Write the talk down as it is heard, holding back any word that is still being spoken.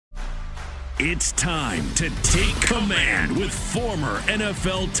It's time to take command with former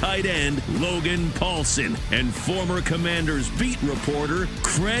NFL tight end Logan Paulsen and former Commanders beat reporter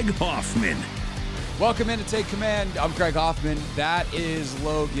Craig Hoffman. Welcome in to Take Command. I'm Craig Hoffman. That is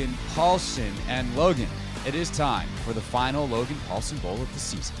Logan Paulsen. And Logan, it is time for the final Logan Paulsen Bowl of the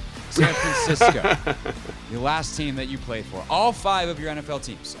season. San Francisco, the last team that you played for. All 5 of your NFL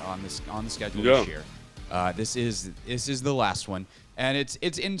teams on the schedule this year. This is the last one, and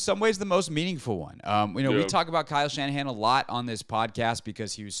it's in some ways the most meaningful one. We talk about Kyle Shanahan a lot on this podcast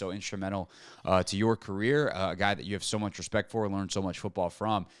because he was so instrumental to your career, a guy that you have so much respect for, learned so much football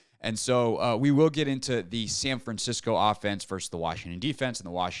from. And so we will get into the San Francisco offense versus the Washington defense, and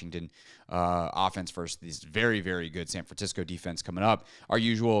the Washington offense versus this very, very good San Francisco defense coming up, our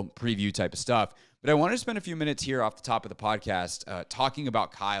usual preview type of stuff. But I want to spend a few minutes here off the top of the podcast talking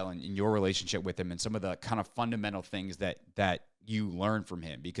about Kyle and your relationship with him and some of the kind of fundamental things that you learned from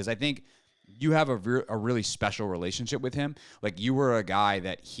him, because I think you have a really special relationship with him. Like, you were a guy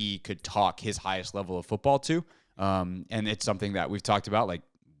that he could talk his highest level of football to, and it's something that we've talked about, like,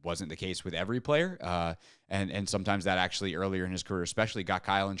 wasn't the case with every player, and sometimes that actually earlier in his career especially got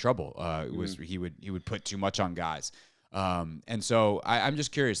Kyle in trouble. He would put too much on guys, and so I'm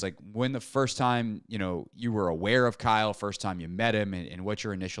just curious, like, when the first time you were aware of Kyle, first time you met him, and what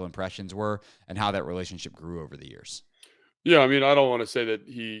your initial impressions were, and how that relationship grew over the years. Yeah, I mean, I don't want to say that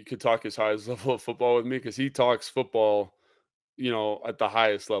he could talk his highest level of football with me, because he talks football, at the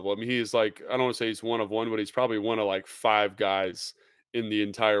highest level. I mean, he's like, I don't want to say he's one of one, but he's probably one of like 5 guys in the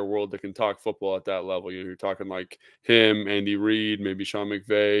entire world that can talk football at that level. You're talking like him, Andy Reid, maybe Sean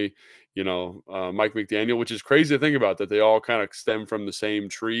McVay, Mike McDaniel, which is crazy to think about, that they all kind of stem from the same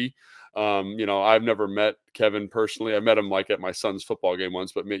tree. I've never met Kevin personally. I met him like at my son's football game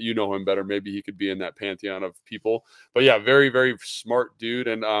once, but you know him better. Maybe he could be in that pantheon of people. But yeah, very, very smart dude.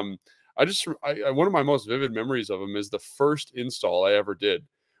 And one of my most vivid memories of him is the first install I ever did,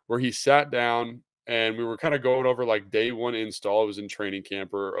 where he sat down and we were kind of going over like day 1 install. It was in training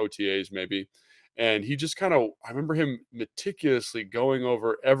camp or OTAs maybe. And he just I remember him meticulously going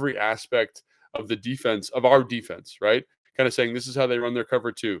over every aspect of the defense, of our defense, right? Kind of saying, this is how they run their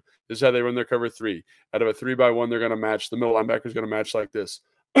cover 2. This is how they run their cover 3. Out of a 3-by-1, they're going to match. The middle linebacker is going to match like this.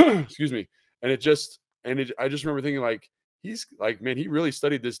 Excuse me. And I just remember thinking, like, he's like, man, he really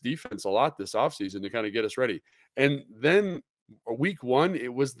studied this defense a lot this offseason to kind of get us ready. And then week 1,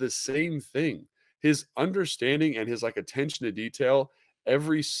 it was the same thing. His understanding and his like attention to detail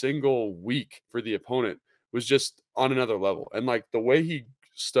every single week for the opponent was just on another level. And like the way he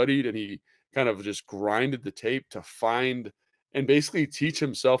studied and he kind of just grinded the tape to find and basically teach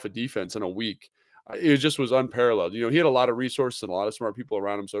himself a defense in a week, it just was unparalleled. He had a lot of resources and a lot of smart people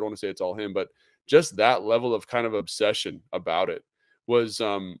around him, so I don't want to say it's all him, but just that level of kind of obsession about it was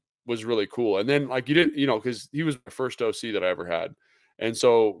really cool. And then like, you didn't, because he was my first OC that I ever had. And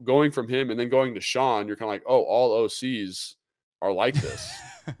so going from him and then going to Sean, you're kind of like, oh, all OCs are like this,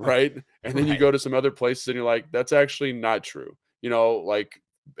 right? And then you go to some other places and you're like, that's actually not true,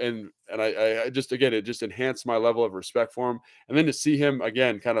 and I just, again, it just enhanced my level of respect for him. And then to see him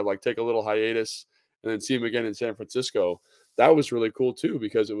again, kind of like take a little hiatus and then see him again in San Francisco, that was really cool too,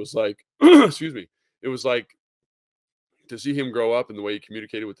 because it was like, excuse me, it was like to see him grow up and the way he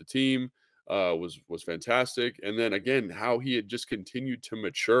communicated with the team was fantastic. And then again, how he had just continued to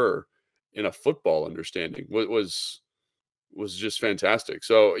mature in a football understanding was just fantastic.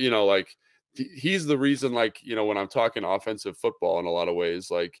 So, like, he's the reason, like, when I'm talking offensive football in a lot of ways,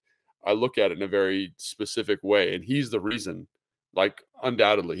 like, I look at it in a very specific way, and he's the reason, like,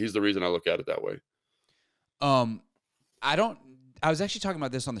 undoubtedly, he's the reason I look at it that way. I was actually talking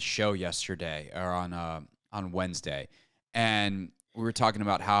about this on the show yesterday, or on Wednesday, and we were talking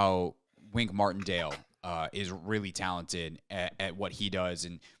about how Wink Martindale is really talented at what he does,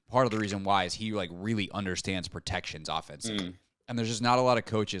 and part of the reason why is he like really understands protections offensively. And there's just not a lot of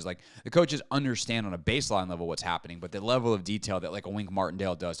coaches. Like, the coaches understand on a baseline level what's happening, but the level of detail that like a Wink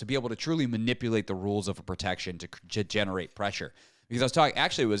Martindale does to be able to truly manipulate the rules of a protection to generate pressure. Because I was talking,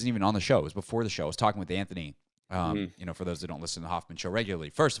 actually, it wasn't even on the show. It was before the show. I was talking with Anthony. For those that don't listen to the Hoffman Show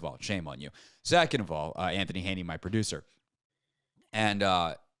regularly, first of all, shame on you. Second of all, Anthony Haney, my producer. And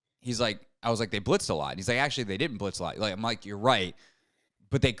he's like, I was like, they blitzed a lot. And he's like, actually, they didn't blitz a lot. Like, I'm like, you're right,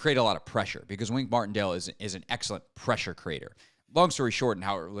 but they create a lot of pressure because Wink Martindale is an excellent pressure creator. Long story short, and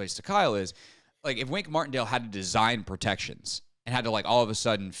how it relates to Kyle is, like, if Wink Martindale had to design protections and had to, like, all of a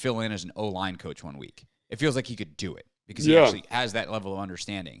sudden fill in as an O-line coach one week, it feels like he could do it because he actually has that level of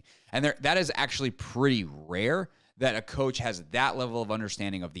understanding. And that is actually pretty rare that a coach has that level of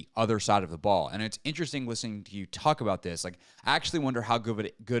understanding of the other side of the ball. And it's interesting listening to you talk about this. Like, I actually wonder how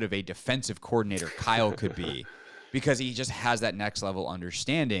good of a defensive coordinator Kyle could be, because he just has that next level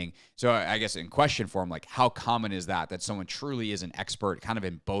understanding. So I guess in question for him, like, how common is that someone truly is an expert kind of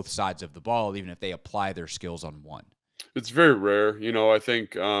in both sides of the ball, even if they apply their skills on one? It's very rare. I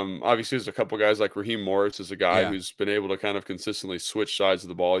think obviously there's a couple guys like Raheem Morris is a guy Yeah. who's been able to kind of consistently switch sides of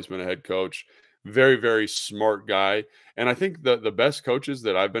the ball. He's been a head coach, very, very smart guy. And I think the best coaches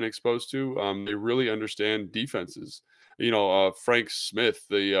that I've been exposed to, they really understand defenses. Frank Smith,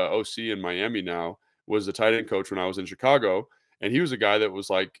 the OC in Miami now, was the tight end coach when I was in Chicago. And he was a guy that was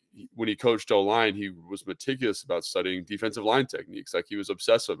like, when he coached O-line, he was meticulous about studying defensive line techniques. Like, he was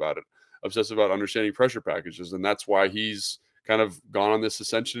obsessive about it, obsessive about understanding pressure packages. And that's why he's kind of gone on this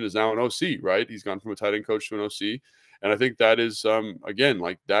ascension, is now an OC, right? He's gone from a tight end coach to an OC. And I think that is, again,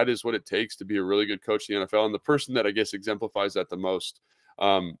 like, that is what it takes to be a really good coach in the NFL. And the person that I guess exemplifies that the most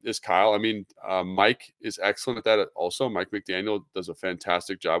is Kyle. I mean, Mike is excellent at that also. Mike McDaniel does a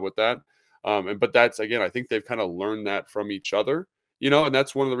fantastic job with that. But that's, again, I think they've kind of learned that from each other, and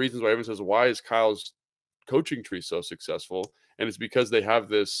that's one of the reasons why everyone says, why is Kyle's coaching tree so successful? And it's because they have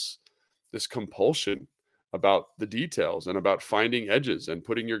this compulsion about the details and about finding edges and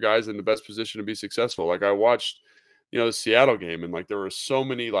putting your guys in the best position to be successful. Like, I watched, the Seattle game, and like, there were so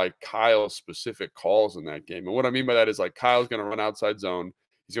many like Kyle specific calls in that game. And what I mean by that is, like, Kyle's going to run outside zone.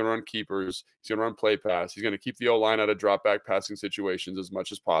 He's going to run keepers. He's going to run play pass. He's going to keep the O-line out of drop back passing situations as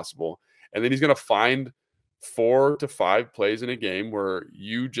much as possible. And then he's going to find 4 to 5 plays in a game where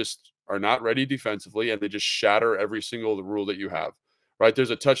you just are not ready defensively, and they just shatter every single rule that you have, right? There's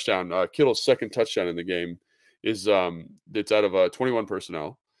a touchdown. Kittle's second touchdown in the game is it's out of 21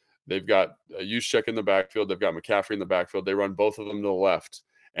 personnel. They've got Juszczyk in the backfield. They've got McCaffrey in the backfield. They run both of them to the left,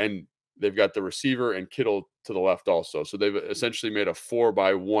 and they've got the receiver and Kittle to the left also. So they've essentially made a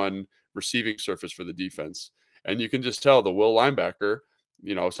 4-by-1 receiving surface for the defense. And you can just tell the Will linebacker,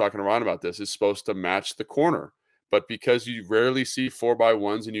 I was talking to Ron about this, is supposed to match the corner. But because you rarely see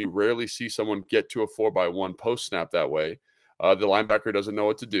 4-by-1s and you rarely see someone get to a 4-by-1 post snap that way, the linebacker doesn't know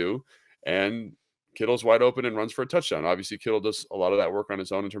what to do. And Kittle's wide open and runs for a touchdown. Obviously, Kittle does a lot of that work on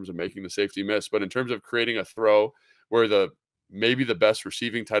his own in terms of making the safety miss. But in terms of creating a throw where maybe the best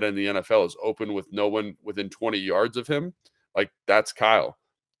receiving tight end in the NFL is open with no one within 20 yards of him, like, that's Kyle.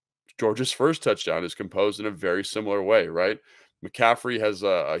 George's first touchdown is composed in a very similar way, right? McCaffrey has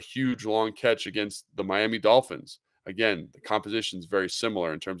a huge long catch against the Miami Dolphins. Again, the composition is very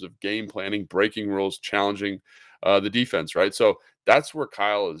similar in terms of game planning, breaking rules, challenging the defense, right? So that's where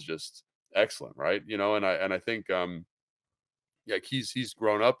Kyle is just excellent, right? And I think he's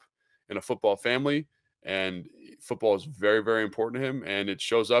grown up in a football family, and football is very, very important to him, and it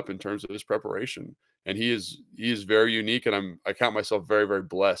shows up in terms of his preparation. And he is very unique, and I count myself very, very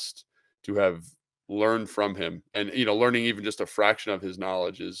blessed to have learned from him. And learning even just a fraction of his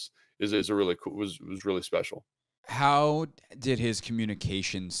knowledge is a really cool, was really special. How did his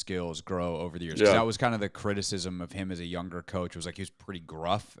communication skills grow over the years? Because that was kind of the criticism of him as a younger coach, was like, he was pretty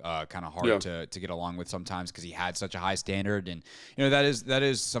gruff, kind of hard to get along with sometimes, because he had such a high standard. And that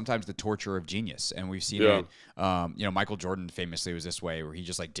is sometimes the torture of genius. And we've seen it. Michael Jordan famously was this way, where he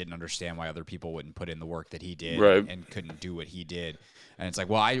just like didn't understand why other people wouldn't put in the work that he did, right, and couldn't do what he did. And it's like,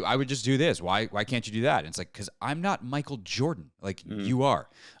 well, I would just do this. Why can't you do that? And it's like, because I'm not Michael Jordan. Like, you are.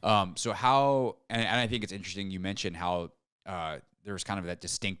 So how, and I think it's interesting you mentioned how there was kind of that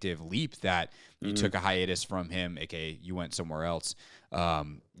distinctive leap that you took a hiatus from him, aka you went somewhere else.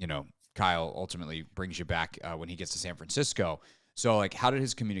 Kyle ultimately brings you back when he gets to San Francisco. So, like, how did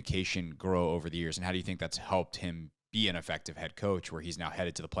his communication grow over the years, and how do you think that's helped him be an effective head coach, where he's now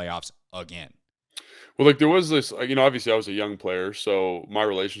headed to the playoffs again? Well, like, there was this, obviously I was a young player, so my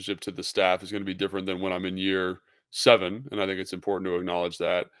relationship to the staff is going to be different than when I'm in year 7. And I think it's important to acknowledge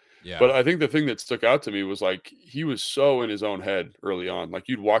that. Yeah. But I think the thing that stuck out to me was, like, he was so in his own head early on. Like,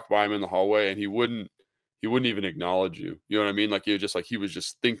 you'd walk by him in the hallway and he wouldn't even acknowledge you. You know what I mean? Like, he was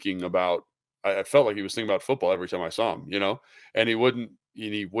just thinking about, I felt like he was thinking about football every time I saw him, and he wouldn't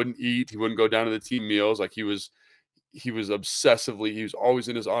eat. He wouldn't go down to the team meals. Like, he was obsessively, he was always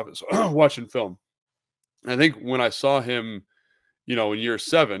in his office watching film. I think when I saw him, in year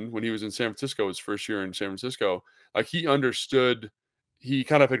 7, when he was in San Francisco, his first year in San Francisco, like, he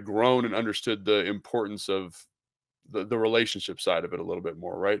kind of had grown and understood the importance of the relationship side of it a little bit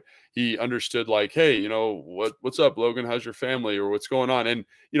more, right? He understood, like, hey, what's up, Logan? How's your family, or what's going on? And,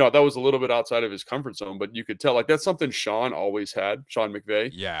 that was a little bit outside of his comfort zone, but you could tell, like, that's something Sean always had. Sean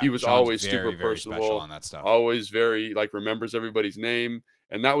McVay. Yeah. He was Sean's always very, super very personable, special on that stuff. always very, like, remembers everybody's name.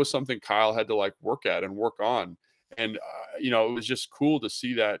 And that was something Kyle had to, like, work at and work on. And, you know, it was just cool to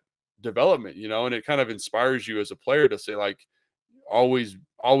see that development, you know, and it kind of inspires you as a player to say, like, always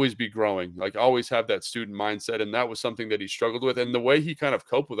be growing, like always have that student mindset. And that was something that he struggled with. And the way he kind of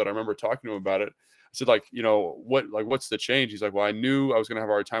coped with it, I remember talking to him about it. I said, like, you know, what's the change? He's like, well, I knew I was going to have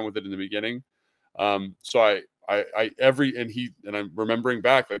a hard time with it in the beginning. So and I'm remembering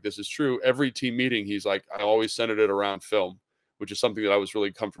back, like, this is true. Every team meeting, he's like, I always centered it around film, which is something that I was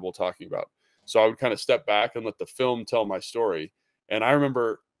really comfortable talking about. So I would kind of step back and let the film tell my story. And I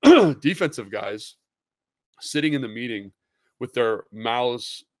remember defensive guys sitting in the meeting with their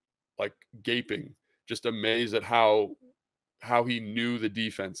mouths like gaping, just amazed at how he knew the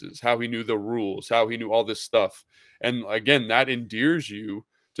defenses, how he knew the rules, how he knew all this stuff. And again, that endears you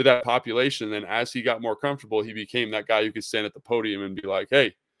to that population. And as he got more comfortable, he became that guy who could stand at the podium and be like,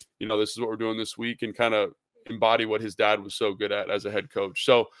 hey, you know, this is what we're doing this week, and kind of embody what his dad was so good at as a head coach.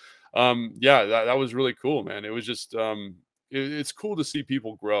 So yeah, that was really cool, man. It was just it's cool to see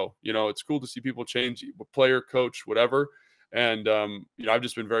people grow. You know, it's cool to see people change, player, coach, whatever. And you know, I've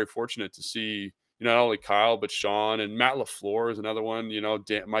just been very fortunate to see, you know, not only Kyle, but Sean and Matt LaFleur is another one, you know,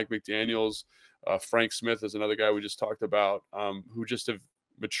 Mike McDaniels, Frank Smith is another guy we just talked about, who just have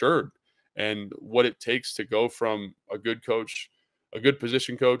matured, and what it takes to go from a good coach, a good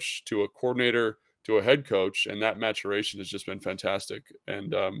position coach, to a coordinator, to a head coach. And that maturation has just been fantastic.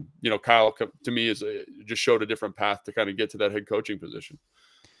 And, you know, Kyle to me just showed a different path to kind of get to that head coaching position.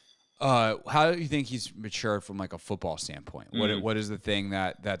 How do you think he's matured from like a football standpoint? What is the thing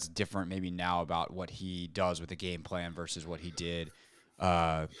that's different maybe now about what he does with the game plan versus what he did,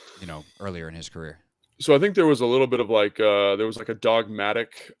 you know, earlier in his career? So I think there was a little bit of like there was like a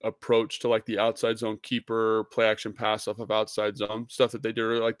dogmatic approach to like the outside zone keeper, play action pass off of outside zone stuff that they did.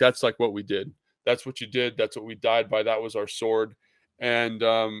 Like, that's like what we did. That's what you did. That's what we died by. That was our sword, and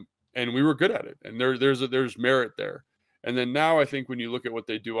we were good at it. And there's merit there. And then now I think when you look at what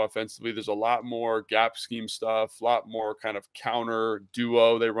they do offensively, there's a lot more gap scheme stuff, a lot more kind of counter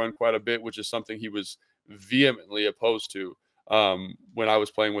duo. They run quite a bit, which is something he was vehemently opposed to when I was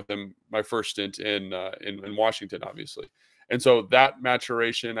playing with him my first stint in Washington, obviously. And so that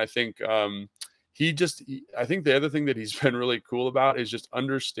maturation, I think I think the other thing that he's been really cool about is just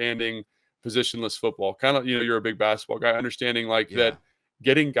understanding positionless football. Kind of, you know, you're a big basketball guy, understanding that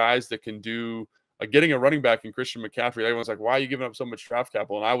getting guys that can do, like getting a running back in Christian McCaffrey. Everyone's like, why are you giving up so much draft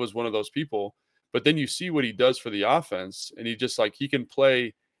capital? And I was one of those people. But then you see what he does for the offense, and he just like, he can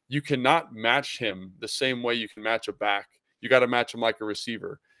play. You cannot match him the same way you can match a back. You got to match him like a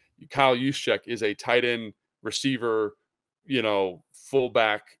receiver. Kyle Juszczyk is a tight end receiver, you know,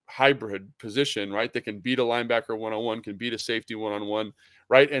 fullback hybrid position, right? That can beat a linebacker one-on-one, can beat a safety one-on-one,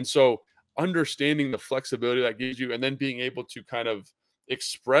 right? And so understanding the flexibility that gives you, and then being able to kind of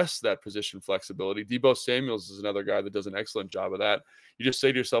express that position flexibility. Deebo Samuels is another guy that does an excellent job of that. You just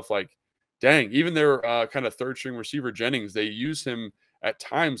say to yourself, like, dang, even their kind of third string receiver Jennings, they use him at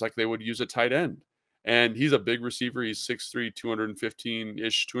times like they would use a tight end. And he's a big receiver. He's 6'3",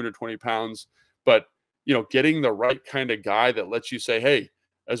 215-ish, 220 pounds. But, you know, getting the right kind of guy that lets you say, hey,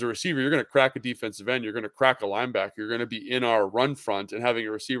 as a receiver, you're going to crack a defensive end. You're going to crack a linebacker. You're going to be in our run front, and having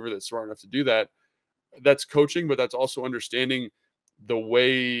a receiver that's smart enough to do that, that's coaching, but that's also understanding the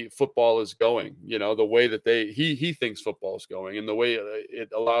way football is going, you know, the way that he thinks football is going, and the way it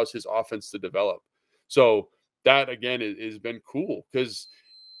allows his offense to develop. So that, again, has been cool, because,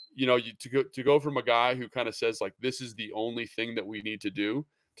 you know, to go from a guy who kind of says, like, this is the only thing that we need to do,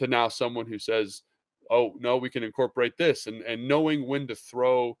 to now someone who says, oh, no, we can incorporate this, and knowing when to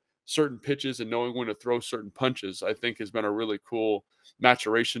throw certain pitches and knowing when to throw certain punches, I think has been a really cool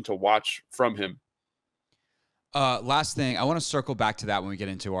maturation to watch from him. Last thing, I want to circle back to that when we get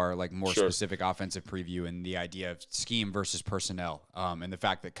into our like more specific offensive preview, and the idea of scheme versus personnel, and the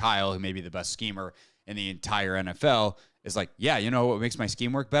fact that Kyle, who may be the best schemer in the entire NFL, is like, yeah, you know what makes my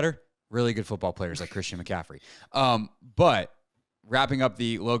scheme work better? Really good football players like Christian McCaffrey. But wrapping up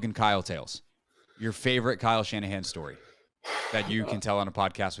the Logan Kyle tales, your favorite Kyle Shanahan story that you can tell on a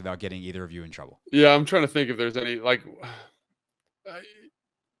podcast without getting either of you in trouble. Yeah, I'm trying to think if there's any, like,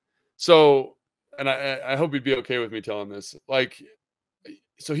 so, and I hope you'd be okay with me telling this. Like,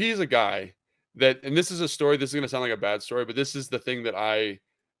 so he's a guy that, and this is a story, this is going to sound like a bad story, but this is the thing that I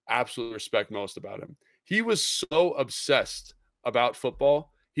absolutely respect most about him. He was so obsessed about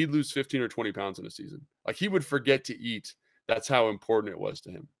football, he'd lose 15 or 20 pounds in a season. Like, he would forget to eat. That's how important it was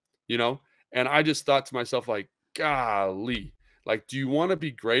to him, you know? And I just thought to myself, like, golly, like, do you want to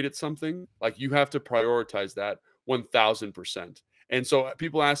be great at something? Like, you have to prioritize that 1000%. And so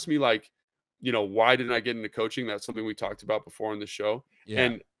people ask me, like, you know, why didn't I get into coaching? That's something we talked about before on the show. Yeah.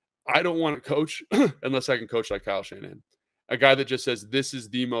 And I don't want to coach unless I can coach like Kyle Shanahan, a guy that just says this is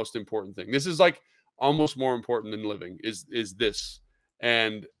the most important thing. This is like almost more important than living is this,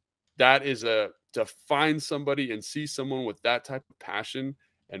 and that is to find somebody and see someone with that type of passion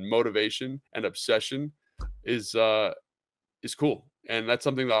and motivation and obsession is cool, and that's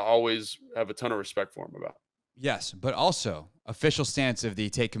something that I always have a ton of respect for him about. Yes, but also official stance of the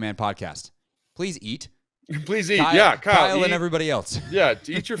Take Command podcast. Please eat. Please eat. Kyle, Kyle and eat. everybody else. Yeah,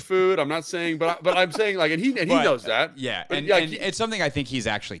 to eat your food. I'm not saying, but I'm saying like, and he knows that. Yeah, but and like, it's something I think he's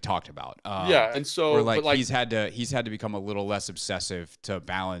actually talked about. And so where, like, but he's had to become a little less obsessive to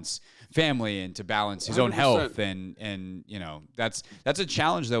balance family and to balance his own 100%. health, and that's a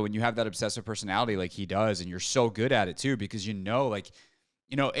challenge though when you have that obsessive personality like he does, and you're so good at it too, because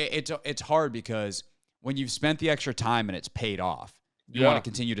it's hard because when you've spent the extra time and it's paid off, you want to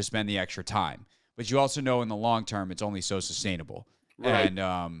continue to spend the extra time. But you also know in the long term, it's only so sustainable. Right.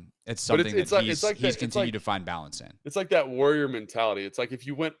 And it's something he's continued to find balance in. It's like that warrior mentality. It's like if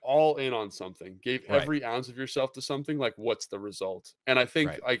you went all in on something, gave every ounce of yourself to something, like what's the result? And I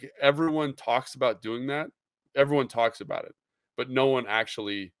think like everyone talks about doing that. Everyone talks about it, but no one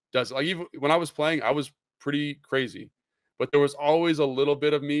actually does. Like even when I was playing, I was pretty crazy, but there was always a little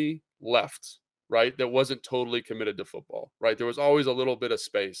bit of me left, right? That wasn't totally committed to football, right? There was always a little bit of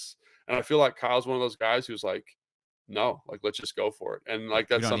space. And I feel like Kyle's one of those guys who's like, no, like, let's just go for it. And like,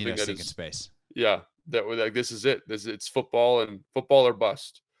 that's something that is space. Yeah. That like, this is it. It's football and football or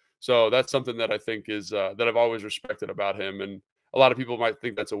bust. So that's something that I think is, that I've always respected about him. And a lot of people might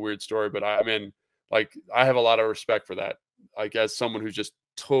think that's a weird story, but I mean, like, I have a lot of respect for that. Like, as someone who's just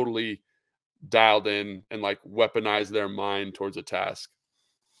totally dialed in and like weaponized their mind towards a task.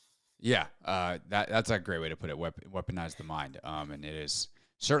 Yeah. That's a great way to put it. Weaponize the mind. And it is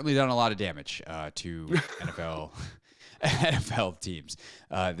certainly done a lot of damage to NFL teams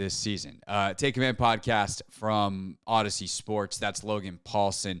this season. Take Command podcast from Odyssey Sports. That's Logan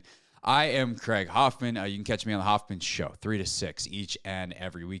Paulsen. I am Craig Hoffman. You can catch me on the Hoffman Show 3 to 6 each and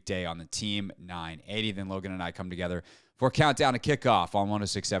every weekday on the Team 980. Then Logan and I come together for a countdown to kickoff on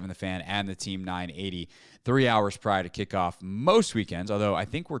 106.7 The Fan and the Team 980, 3 hours prior to kickoff most weekends, although I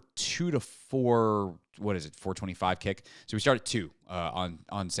think we're 2 to 4, 4:25 kick. So we start at 2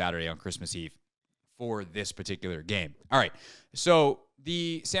 on Saturday on Christmas Eve for this particular game. All right, so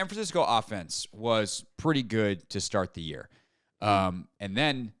the San Francisco offense was pretty good to start the year. And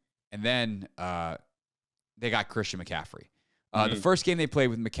then they got Christian McCaffrey. The first game they played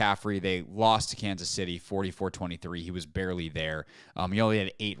with McCaffrey, they lost to Kansas City 44-23. He was barely there. He only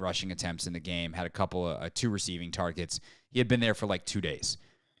had 8 rushing attempts in the game, had a couple of 2 receiving targets. He had been there for like 2 days.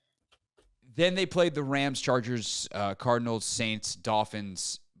 Then they played the Rams, Chargers, Cardinals, Saints,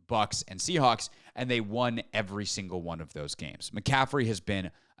 Dolphins, Bucks, and Seahawks, and they won every single one of those games. McCaffrey has been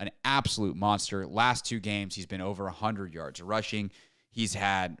an absolute monster. Last 2 games, he's been over 100 yards rushing. He's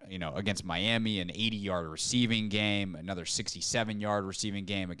had, against Miami, an 80-yard receiving game, another 67-yard receiving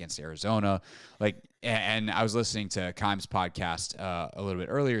game against Arizona. And I was listening to Kime's podcast a little bit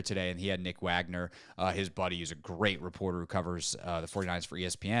earlier today, and he had Nick Wagner, his buddy, who's a great reporter who covers the 49ers for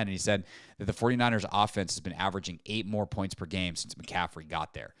ESPN, and he said that the 49ers offense has been averaging 8 more points per game since McCaffrey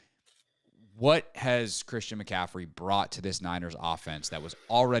got there. What has Christian McCaffrey brought to this Niners offense that was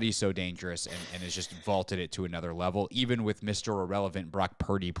already so dangerous and has just vaulted it to another level, even with Mr. Irrelevant Brock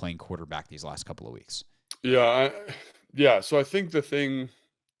Purdy playing quarterback these last couple of weeks? Yeah. So I think the thing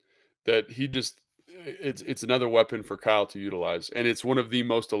that it's another weapon for Kyle to utilize, and it's one of the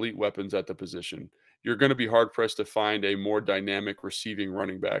most elite weapons at the position. You're going to be hard pressed to find a more dynamic receiving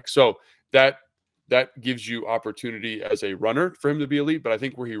running back. So that gives you opportunity as a runner for him to be elite, but I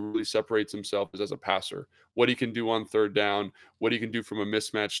think where he really separates himself is as a passer. What he can do on third down, what he can do from a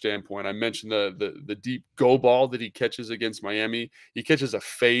mismatch standpoint. I mentioned the deep go ball that he catches against Miami. He catches a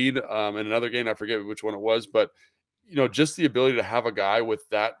fade in another game. I forget which one it was, but just the ability to have a guy with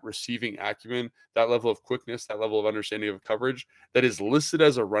that receiving acumen, that level of quickness, that level of understanding of coverage that is listed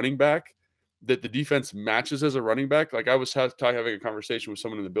as a running back, that the defense matches as a running back. Like I was having a conversation with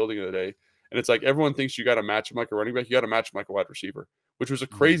someone in the building the other day, and it's like everyone thinks you got to match him like a running back. You got to match him like a wide receiver, which was a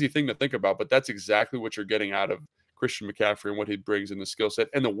crazy thing to think about. But that's exactly what you're getting out of Christian McCaffrey and what he brings in the skill set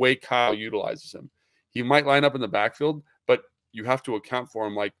and the way Kyle utilizes him. He might line up in the backfield, but you have to account for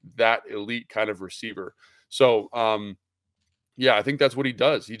him like that elite kind of receiver. So, I think that's what he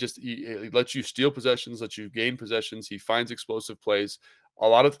does. He lets you steal possessions, lets you gain possessions. He finds explosive plays a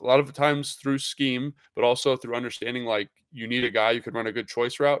lot of times through scheme, but also through understanding like you need a guy who can run a good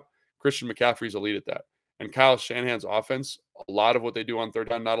choice route. Christian McCaffrey's elite at that. And Kyle Shanahan's offense, a lot of what they do on third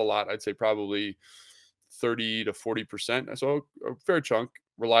down, not a lot. I'd say probably 30 to 40%. So a fair chunk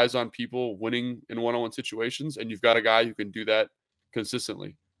relies on people winning in one-on-one situations, and you've got a guy who can do that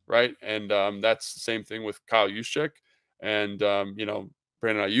consistently, right? And that's the same thing with Kyle Juszczyk and Brandon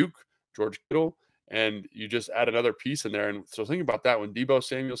Ayuk, George Kittle, and you just add another piece in there. And so think about that: when Deebo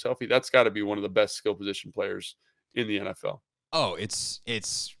Samuel's healthy, that's got to be one of the best skill position players in the NFL. Oh, it's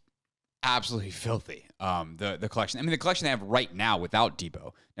absolutely filthy. The collection. I mean, the collection they have right now without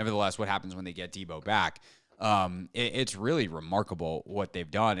Deebo. Nevertheless, what happens when they get Deebo back? It's really remarkable what they've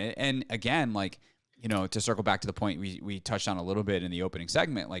done. And again, like, to circle back to the point we touched on a little bit in the opening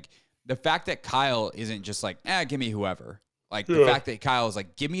segment, like the fact that Kyle isn't just like, give me whoever. Like the fact that Kyle is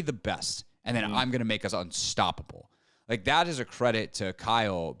like, give me the best, and then I'm going to make us unstoppable. Like that is a credit to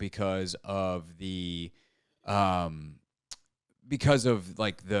Kyle because of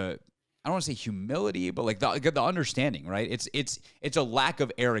like the, I don't want to say humility, but like the understanding, right? It's a lack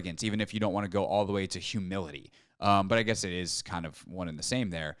of arrogance, even if you don't want to go all the way to humility. But I guess it is kind of one and the same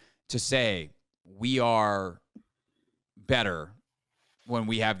there, to say we are better when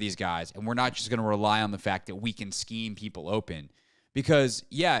we have these guys, and we're not just going to rely on the fact that we can scheme people open. Because,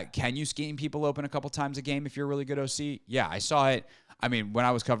 can you scheme people open a couple times a game if you're a really good OC? Yeah, I saw it. I mean, when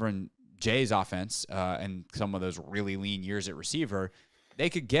I was covering Jay's offense and some of those really lean years at receiver, they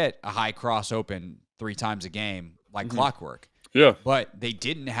could get a high cross open 3 times a game like clockwork. Yeah. But they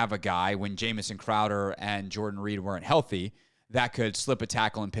didn't have a guy when Jamison Crowder and Jordan Reed weren't healthy that could slip a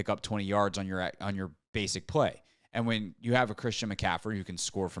tackle and pick up 20 yards on your basic play. And when you have a Christian McCaffrey who can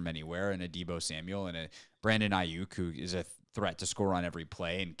score from anywhere, and a Deebo Samuel, and a Brandon Ayuk who is a threat to score on every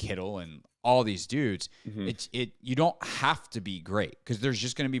play, and Kittle and all these dudes, you don't have to be great, because there's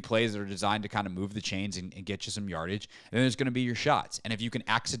just going to be plays that are designed to kind of move the chains and get you some yardage. And then there's going to be your shots. And if you can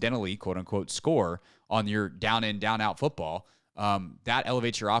accidentally, quote unquote, score on your down in, down out football, that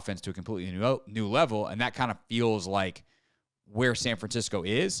elevates your offense to a completely new level. And that kind of feels like where San Francisco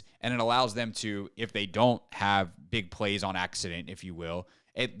is. And it allows them to, if they don't have big plays on accident, if you will,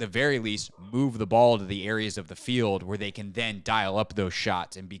 at the very least, move the ball to the areas of the field where they can then dial up those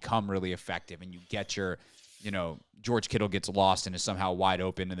shots and become really effective. And you get your, George Kittle gets lost and is somehow wide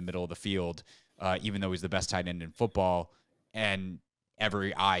open in the middle of the field, even though he's the best tight end in football, and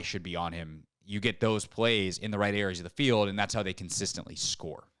every eye should be on him. You get those plays in the right areas of the field, and that's how they consistently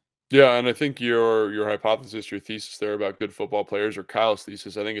score. Yeah, and I think your hypothesis, your thesis there about good football players, or Kyle's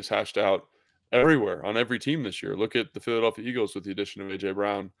thesis, I think is hashed out everywhere on every team this year. Look at the Philadelphia Eagles with the addition of A.J.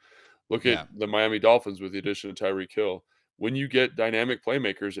 Brown. Look at the Miami Dolphins with the addition of Tyreek Hill. When you get dynamic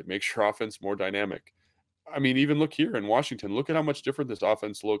playmakers, it makes your offense more dynamic. I mean, even look here in Washington. Look at how much different this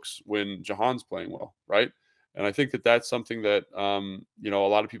offense looks when Jahan's playing well, right? And I think that that's something that, a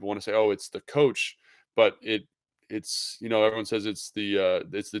lot of people want to say, oh, it's the coach, but it's everyone says it's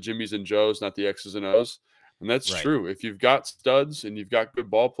the Jimmies and Joes, not the X's and O's. And that's true. If you've got studs and you've got good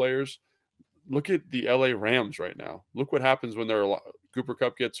ball players, look at the LA Rams right now. Look what happens when Cooper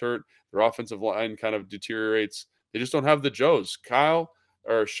Kupp gets hurt, their offensive line kind of deteriorates. They just don't have the Joes.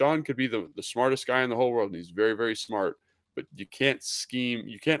 Sean could be the smartest guy in the whole world, and he's very, very smart. But you can't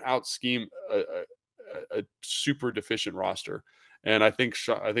out scheme a super deficient roster. And I think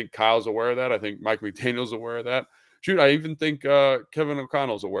Kyle's aware of that. I think Mike McDaniel's aware of that. Shoot, I even think Kevin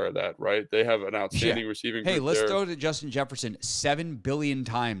O'Connell's aware of that, right? They have an outstanding receiving group. Hey, let's throw to Justin Jefferson 7 billion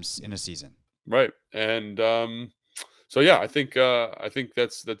times in a season. Right. And I think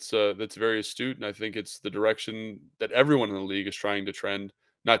that's very astute, and I think it's the direction that everyone in the league is trying to trend,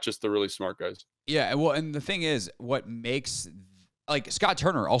 not just the really smart guys. Yeah, well, and the thing is, what makes, like, Scott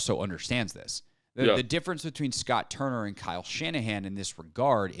Turner also understands this. The difference between Scott Turner and Kyle Shanahan in this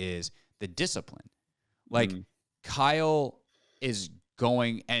regard is the discipline. Like, Kyle is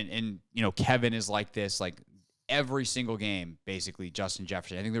going, and Kevin is like this, like, every single game, basically, Justin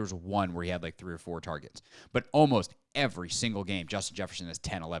Jefferson. I think there was one where he had like 3 or 4 targets. But almost every single game, Justin Jefferson has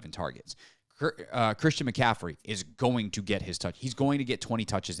 10, 11 targets. Christian McCaffrey is going to get his touch. He's going to get 20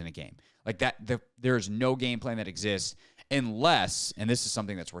 touches in a game. Like that, there's no game plan that exists unless, and this is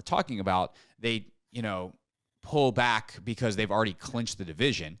something that's worth talking about, they, pull back because they've already clinched the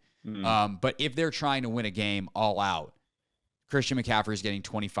division. But if they're trying to win a game all out, Christian McCaffrey is getting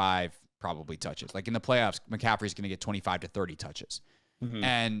 25 probably touches. Like in the playoffs, McCaffrey's going to get 25 to 30 touches.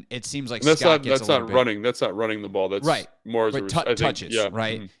 And it seems like that's not running. That's not running the ball. That's more as touches,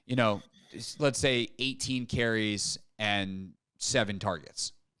 right? Let's say 18 carries and 7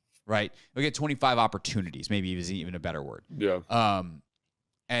 targets, right? We'll get 25 opportunities, maybe is even a better word. Yeah.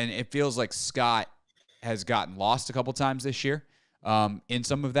 And it feels like Scott has gotten lost a couple times this year in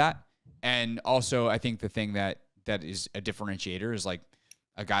some of that. And also, I think the thing that is a differentiator is like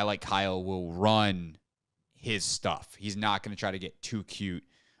a guy like Kyle will run his stuff. He's not going to try to get too cute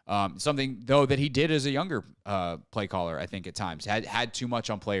Something, though, that he did as a younger play caller, I think, at times. Had too much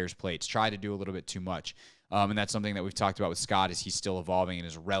on players' plates, tried to do a little bit too much. And that's something that we've talked about with Scott, is he's still evolving and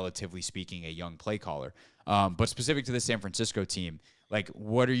is, relatively speaking, a young play caller. But specific to the San Francisco team, like,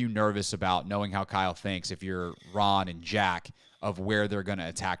 what are you nervous about, knowing how Kyle thinks, if you're Ron and Jack, of where they're going to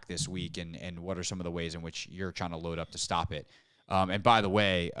attack this week, and what are some of the ways in which you're trying to load up to stop it? And by the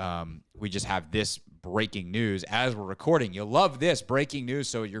way, we just have this breaking news as we're recording. You'll love this breaking news,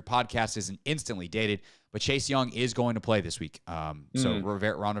 so your podcast isn't instantly dated. But Chase Young is going to play this week. So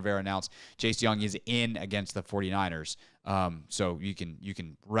Ron Rivera announced Chase Young is in against the 49ers. So you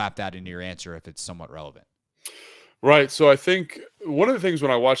can wrap that into your answer if it's somewhat relevant. Right. So I think one of the things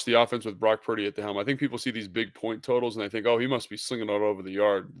when I watch the offense with Brock Purdy at the helm, I think people see these big point totals and they think, oh, he must be slinging it all over the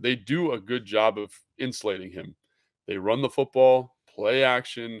yard. They do a good job of insulating him. They run the football, play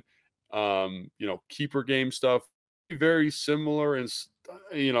action, keeper game stuff. Very similar, and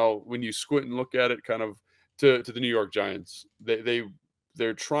when you squint and look at it, kind of to the New York Giants.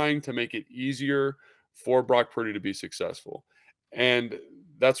 They're trying to make it easier for Brock Purdy to be successful, and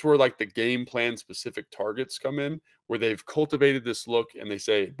that's where, like, the game plan specific targets come in, where they've cultivated this look and they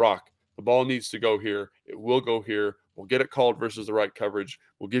say, Brock, the ball needs to go here. It will go here. We'll get it called versus the right coverage.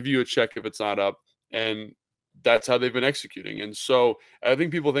 We'll give you a check if it's not up. And that's how they've been executing. And so I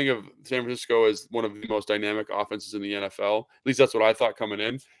think people think of San Francisco as one of the most dynamic offenses in the NFL. At least that's what I thought coming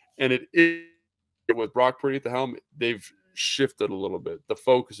in. And it is, with Brock Purdy at the helm, they've shifted a little bit. The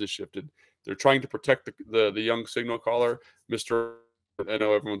focus has shifted. They're trying to protect the young signal caller, Mr. I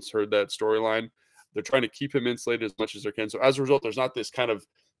know everyone's heard that storyline. They're trying to keep him insulated as much as they can. So as a result, there's not this kind of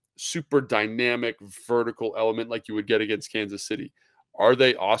super dynamic vertical element like you would get against Kansas City. Are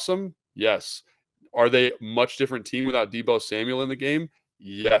they awesome? Yes. Are they a much different team without Deebo Samuel in the game?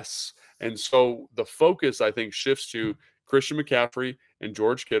 Yes. And so the focus, I think, shifts to Christian McCaffrey and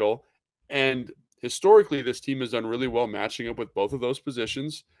George Kittle. And historically, this team has done really well matching up with both of those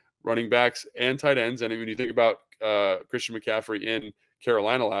positions, running backs and tight ends. And when you think about Christian McCaffrey in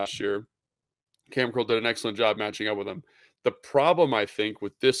Carolina last year, Cam Curl did an excellent job matching up with him. The problem, I think,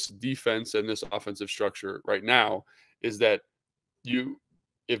 with this defense and this offensive structure right now is that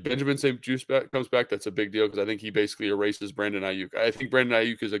if Benjamin St. Juste comes back, that's a big deal, because I think he basically erases Brandon Ayuk. I think Brandon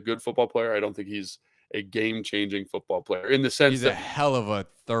Ayuk is a good football player. I don't think he's a game-changing football player in the sense he's a hell of a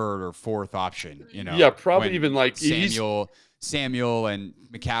third or fourth option. Yeah, probably even like Samuel and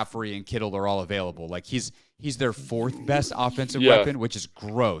McCaffrey and Kittle are all available. Like he's their fourth best offensive weapon, which is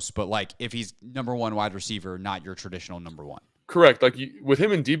gross. But like, if he's number one wide receiver, not your traditional number one. Correct. Like with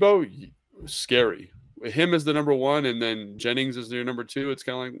him and Deebo, scary. With him as the number one, and then Jennings as their number two, it's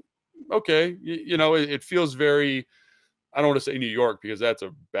kind of like, okay, it feels very, I don't want to say New York because that's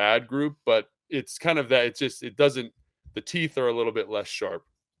a bad group, but it's kind of that. It's just, the teeth are a little bit less sharp.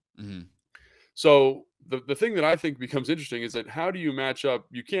 Mm-hmm. So the thing that I think becomes interesting is that how do you match up?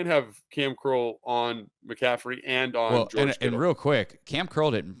 You can't have Cam Curl on McCaffrey and on George Kittle. And real quick, Cam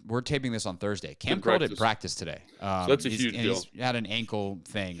Curl didn't. We're taping this on Thursday. Cam Curl didn't practice today. So that's a huge deal. He's had an ankle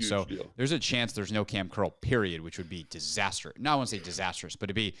thing, huge deal. There's a chance there's no Cam Curl, period, which would be disastrous. No, I won't say disastrous, but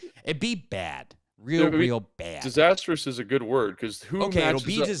it'd be bad. Real bad. Disastrous is a good word, because it'll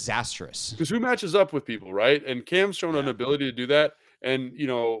be disastrous. Because who matches up with people, right? And Cam's shown an ability to do that. And,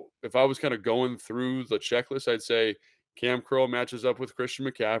 if I was kind of going through the checklist, I'd say Cam Curl matches up with Christian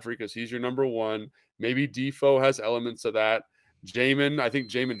McCaffrey because he's your number one. Maybe Defoe has elements of that. I think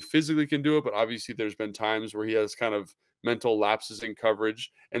Jamin physically can do it, but obviously there's been times where he has kind of mental lapses in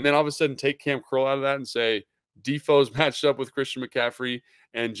coverage. And then all of a sudden take Cam Curl out of that and say Defoe's matched up with Christian McCaffrey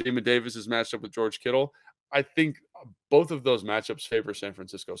and Jamin Davis is matched up with George Kittle. I think both of those matchups favor San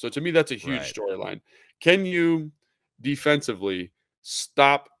Francisco. So to me, that's a huge storyline. Can you defensively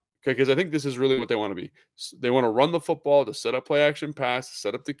stop? Because I think this is really what they want to be. They want to run the football to set up play action pass,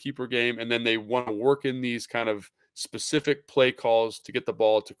 set up the keeper game, and then they want to work in these kind of specific play calls to get the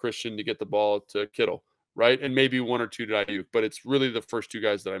ball to Christian, to get the ball to Kittle, right? And maybe one or two to Ayuk, but it's really the first two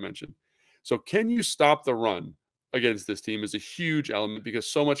guys that I mentioned. So can you stop the run against this team is a huge element, because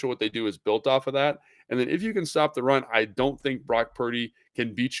so much of what they do is built off of that. And then if you can stop the run, I don't think Brock Purdy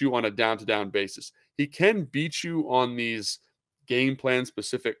can beat you on a down-to-down basis. He can beat you on these game plan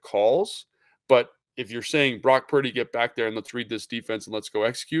specific calls, but if you're saying Brock Purdy, get back there and let's read this defense and let's go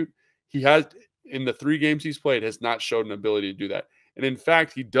execute, he has, in the 3 games he's played, has not showed an ability to do that. And in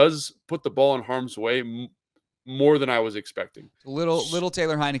fact, he does put the ball in harm's way more than I was expecting. Little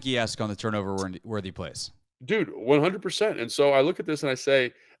Taylor Heineke-esque on the turnover worthy plays. Dude, 100%. And so I look at this and I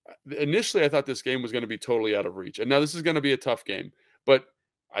say, initially I thought this game was going to be totally out of reach. And now this is going to be a tough game. But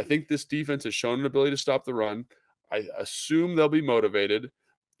I think this defense has shown an ability to stop the run. I assume they'll be motivated.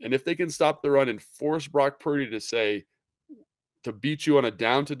 And if they can stop the run and force Brock Purdy to beat you on a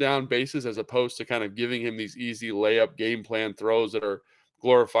down-to-down basis, as opposed to kind of giving him these easy layup game plan throws that are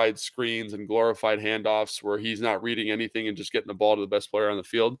glorified screens and glorified handoffs where he's not reading anything and just getting the ball to the best player on the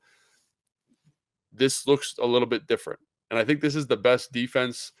field, this looks a little bit different. And I think this is the best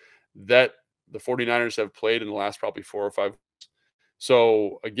defense that the 49ers have played in the last probably 4 or 5 weeks.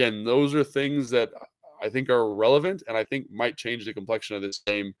 So again, those are things that I think are relevant and I think might change the complexion of this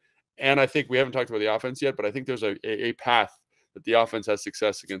game. And I think we haven't talked about the offense yet, but I think there's a path that the offense has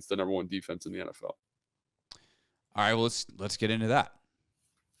success against the number 1 defense in the NFL. All right, well, let's get into that.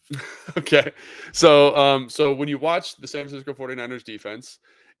 Okay. So when you watch the San Francisco 49ers defense,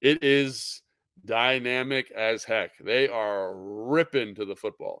 it is dynamic as heck. They are ripping to the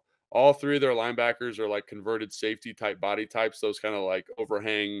football. All 3 of their linebackers are like converted safety type body types, those kind of like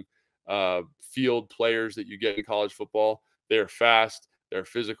overhang field players that you get in college football. They're fast, they're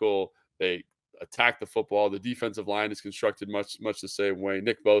physical, they attack the football. The defensive line is constructed much the same way.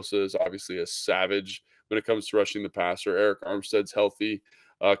 Nick Bosa is obviously a savage when it comes to rushing the passer. Eric Armstead's healthy.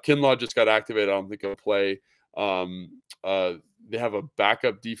 Kinlaw just got activated. I don't think he'll play. They have a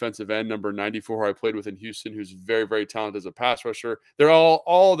backup defensive end, number 94, who I played with in Houston, who's very, very talented as a pass rusher. They're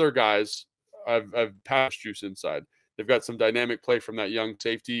all their guys. I've pass juice inside. They've got some dynamic play from that young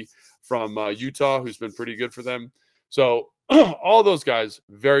safety from Utah, who's been pretty good for them. So all those guys,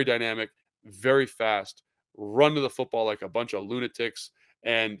 very dynamic, very fast, run to the football like a bunch of lunatics,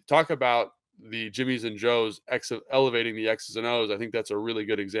 and talk about the Jimmies and Joes elevating the X's and O's. I think that's a really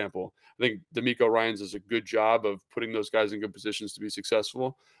good example. I think D'Amico Ryans does a good job of putting those guys in good positions to be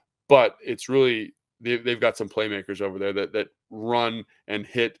successful, but it's really, they've got some playmakers over there that run and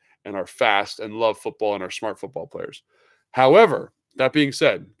hit and are fast and love football and are smart football players. However, that being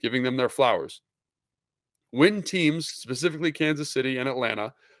said, giving them their flowers, when teams, specifically Kansas City and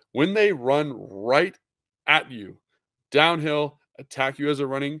Atlanta, when they run right at you, downhill, attack you as a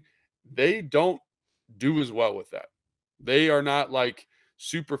running, they don't do as well with that. They are not like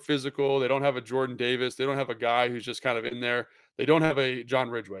super physical. They don't have a Jordan Davis. They don't have a guy who's just kind of in there. They don't have a John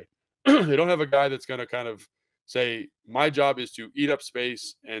Ridgeway. They don't have a guy that's going to kind of say, my job is to eat up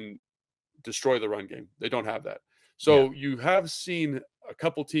space and destroy the run game. They don't have that. So you have seen a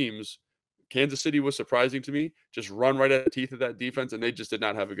couple teams, Kansas City was surprising to me, just run right at the teeth of that defense, and they just did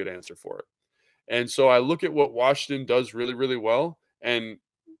not have a good answer for it. And so I look at what Washington does really, really well, and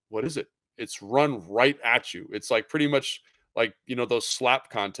what is it? It's run right at you. It's like pretty much like, those slap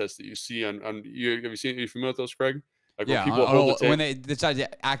contests that you see on are you familiar with those, Craig? Like when people hold the tape. When they decide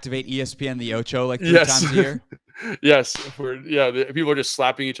to activate ESPN the Ocho like 3 Yes. times a year. Yes. People are just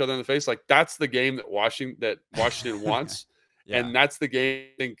slapping each other in the face. Like that's the game that Washington wants. And that's the game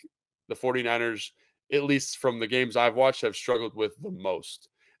I think the 49ers, at least from the games I've watched, have struggled with the most.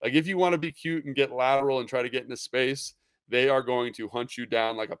 Like if you want to be cute and get lateral and try to get into space, they are going to hunt you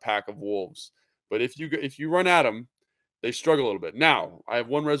down like a pack of wolves. But if you run at them, they struggle a little bit. Now, I have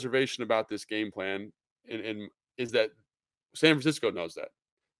one reservation about this game plan, and is that San Francisco knows that.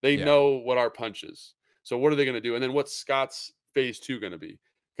 They know what our punch is. So what are they going to do? And then what's Scott's phase 2 going to be?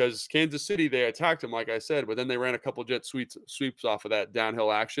 Because Kansas City, they attacked him, like I said, but then they ran a couple jet sweeps off of that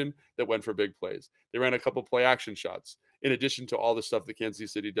downhill action that went for big plays. They ran a couple play action shots, in addition to all the stuff that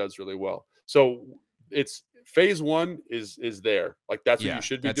Kansas City does really well. So it's phase 1 is there. Like that's what you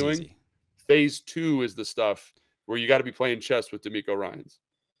should be doing. Easy. Phase 2 is the stuff where you got to be playing chess with D'Amico Ryans.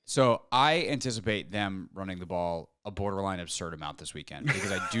 So I anticipate them running the ball a borderline absurd amount this weekend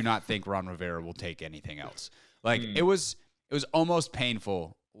because I do not think Ron Rivera will take anything else. Like it was almost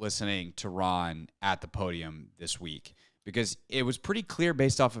painful listening to Ron at the podium this week because it was pretty clear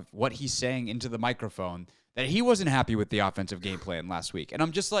based off of what he's saying into the microphone that he wasn't happy with the offensive game plan last week. And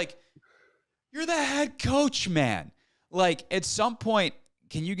I'm just like, you're the head coach, man. Like at some point,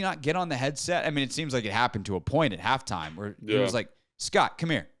 can you not get on the headset? I mean, it seems like it happened to a point at halftime where he was like, Scott, come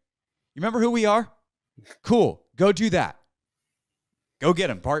here. You remember who we are? Cool. Go do that. Go get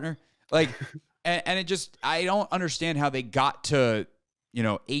him, partner. Like, and it just, I don't understand how they got to,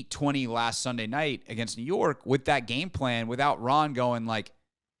 8:20 last Sunday night against New York with that game plan without Ron going like,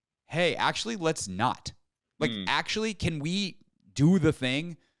 hey, actually, let's not. Like, actually, can we do the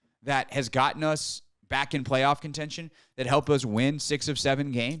thing that has gotten us back in playoff contention, that helped us win 6 of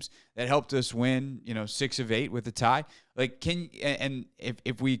 7 games, that helped us win, 6 of 8 with a tie? Like,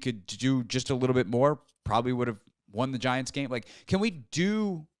 if we could do just a little bit more, probably would have won the Giants game. Like, can we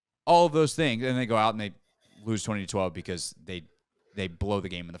do all of those things? And they go out and they lose 20-12 because they blow the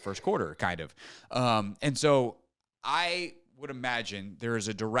game in the first quarter, kind of. And so I would imagine there is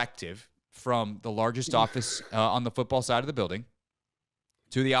a directive from the largest office on the football side of the building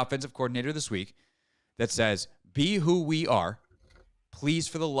to the offensive coordinator this week that says, be who we are. Please,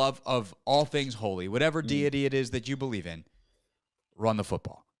 for the love of all things holy, whatever deity it is that you believe in, run the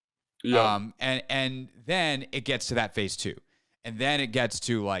football. Yeah. And then it gets to that phase 2. And then it gets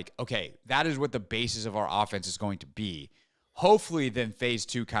to like, okay, that is what the basis of our offense is going to be. Hopefully then phase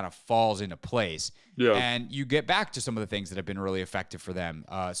 2 kind of falls into place. Yeah. And you get back to some of the things that have been really effective for them.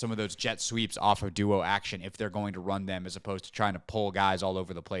 Some of those jet sweeps off of duo action if they're going to run them, as opposed to trying to pull guys all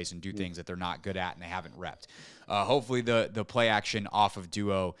over the place and do things that they're not good at and they haven't repped. Hopefully the play action off of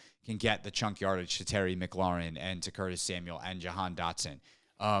duo can get the chunk yardage to Terry McLaurin and to Curtis Samuel and Jahan Dotson.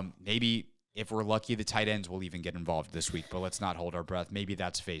 Maybe if we're lucky, the tight ends will even get involved this week, but let's not hold our breath. Maybe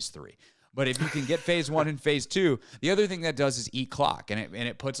that's phase 3. But if you can get phase 1 and phase 2, the other thing that does is eat clock, and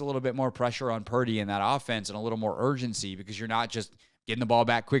it puts a little bit more pressure on Purdy in that offense and a little more urgency, because you're not just getting the ball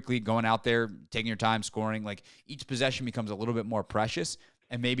back quickly, going out there, taking your time, scoring. Like, each possession becomes a little bit more precious,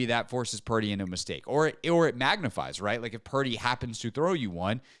 and maybe that forces Purdy into a mistake. Or it magnifies, right? Like, if Purdy happens to throw you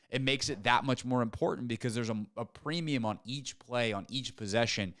one, it makes it that much more important because there's a premium on each play, on each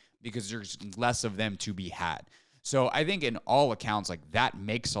possession, because there's less of them to be had. So I think in all accounts, like, that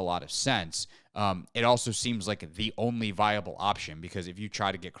makes a lot of sense. It also seems like the only viable option, because if you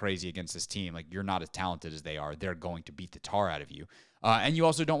try to get crazy against this team, like, you're not as talented as they are. They're going to beat the tar out of you. And you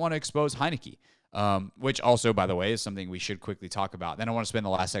also don't want to expose Heineke, which also, by the way, is something we should quickly talk about. Then I want to spend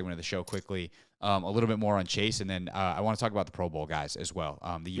the last segment of the show quickly a little bit more on Chase, and then I want to talk about the Pro Bowl guys as well,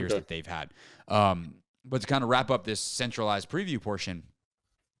 the years that they've had. But to kind of wrap up this centralized preview portion,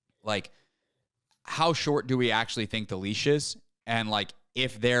 like, how short do we actually think the leash is? And, like,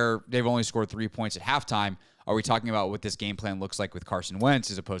 if they've only scored 3 points at halftime, are we talking about what this game plan looks like with Carson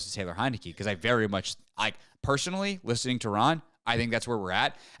Wentz as opposed to Taylor Heineke? Because I very much, like, personally, listening to Ron, I think that's where we're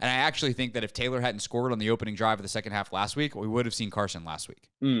at. And I actually think that if Taylor hadn't scored on the opening drive of the second half last week, we would have seen Carson last week.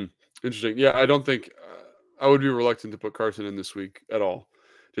 Interesting. Yeah, I don't think I would be reluctant to put Carson in this week at all,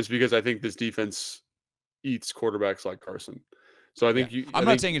 just because I think this defense eats quarterbacks like Carson. So I think I'm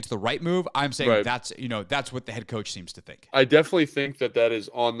not saying it's the right move. I'm saying that's what the head coach seems to think. I definitely think that is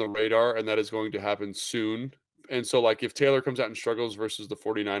on the radar, and that is going to happen soon. And so, like, if Taylor comes out and struggles versus the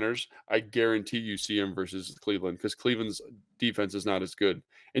 49ers, I guarantee you see him versus Cleveland, because Cleveland's defense is not as good.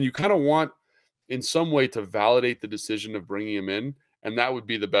 And you kind of want, in some way, to validate the decision of bringing him in. And that would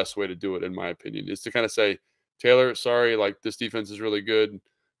be the best way to do it, in my opinion, is to kind of say, Taylor, sorry, like, this defense is really good.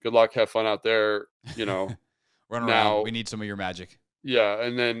 Good luck. Have fun out there. Run around. We need some of your magic. Yeah,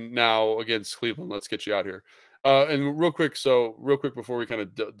 and then now against Cleveland, let's get you out here. And real quick before we kind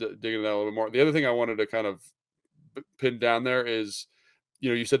of dig into that a little bit more, the other thing I wanted to kind of pin down there is,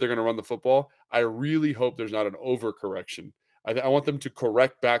 you said they're going to run the football. I really hope there's not an overcorrection. I want them to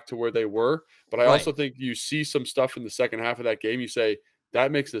correct back to where they were, but I also think you see some stuff in the second half of that game. You say,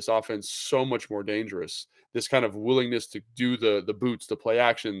 that makes this offense so much more dangerous. This kind of willingness to do the boots, the play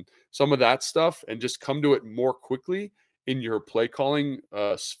action, some of that stuff, and just come to it more quickly in your play calling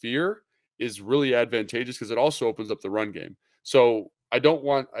sphere is really advantageous, because it also opens up the run game. So I don't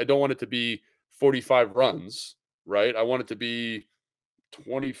want it to be 45 runs, right? I want it to be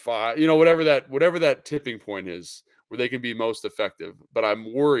 25, whatever that tipping point is where they can be most effective. But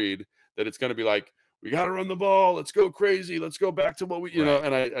I'm worried that it's going to be like, we got to run the ball. Let's go crazy. Let's go back to what we,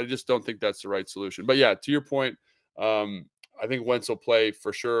 and I just don't think that's the right solution. But yeah, to your point, I think Wentz will play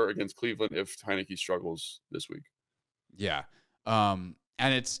for sure against Cleveland if Heineke struggles this week. Yeah. And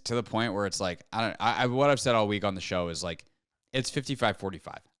it's to the point where it's like, what I've said all week on the show is like, it's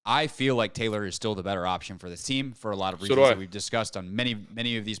 55-45. I feel like Taylor is still the better option for this team for a lot of reasons that we've discussed on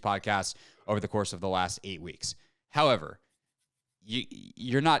many of these podcasts over the course of the last 8 weeks. However,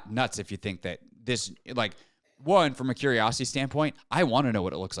 you're not nuts if you think that this, like, one, from a curiosity standpoint, I want to know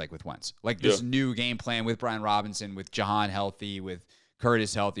what it looks like with Wentz. Like, this new game plan with Brian Robinson, with Jahan healthy, with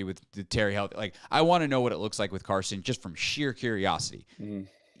Curtis healthy, with Terry healthy. Like, I want to know what it looks like with Carson just from sheer curiosity.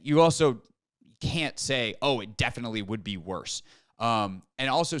 You also can't say, oh, it definitely would be worse. And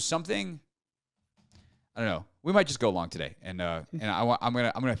also something, I don't know. We might just go long today, and I'm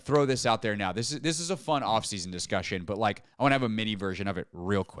gonna throw this out there now. This is a fun offseason discussion, but like, I want to have a mini version of it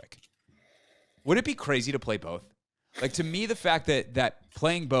real quick. Would it be crazy to play both? Like, to me, the fact that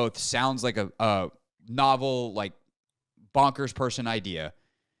playing both sounds like a novel, like, bonkers person idea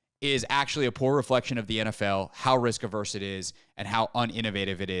is actually a poor reflection of the NFL, how risk averse it is, and how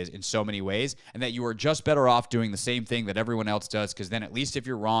uninnovative it is in so many ways, and that you are just better off doing the same thing that everyone else does, because then at least if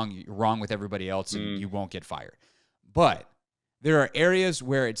you're wrong with everybody else, and you won't get fired. But there are areas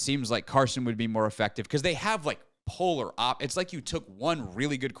where it seems like Carson would be more effective, because they have, like, polar op. It's like you took one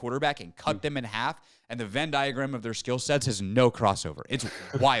really good quarterback and cut them in half, and the Venn diagram of their skill sets has no crossover. It's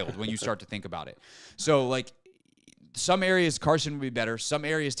wild when you start to think about it. So, like, some areas Carson would be better. Some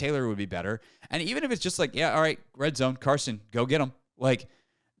areas Taylor would be better. And even if it's just like, yeah, all right, red zone, Carson, go get him. Like,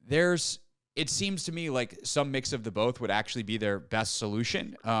 it seems to me like some mix of the both would actually be their best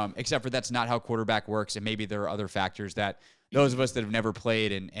solution, except for that's not how quarterback works. And maybe there are other factors that those of us that have never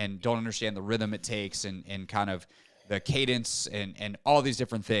played and don't understand the rhythm it takes and kind of the cadence and all these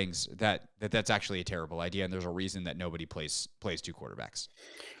different things that's actually a terrible idea. And there's a reason that nobody plays two quarterbacks.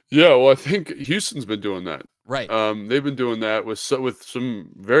 Yeah, well, I think Houston's been doing that. Right. They've been doing that with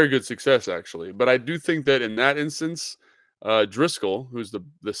some very good success, actually. But I do think that in that instance, Driscoll, who's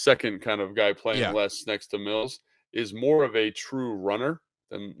the second kind of guy playing less next to Mills, is more of a true runner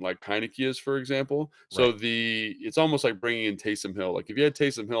than like Heineke is, for example. So it's almost like bringing in Taysom Hill. Like if you had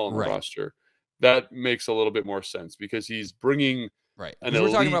Taysom Hill on the roster, that makes a little bit more sense because he's bringing We're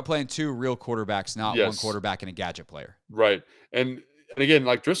talking about playing two real quarterbacks, not one quarterback and a gadget player. Right. And again,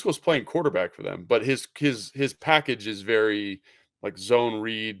 like Driscoll's playing quarterback for them, but his package is very like zone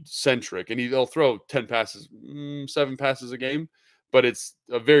read centric, and they'll throw 10 passes, 7 passes a game, but it's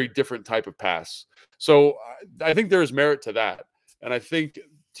a very different type of pass. So I think there is merit to that, and I think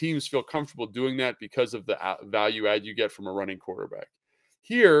teams feel comfortable doing that because of the value add you get from a running quarterback.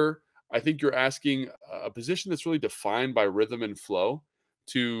 Here, I think you're asking a position that's really defined by rhythm and flow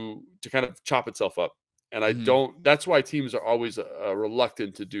to kind of chop itself up. And I don't, that's why teams are always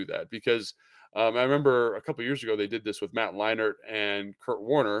reluctant to do that because I remember a couple of years ago, they did this with Matt Leinart and Kurt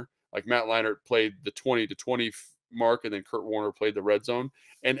Warner. Like Matt Leinart played the 20-20 mark and then Kurt Warner played the red zone.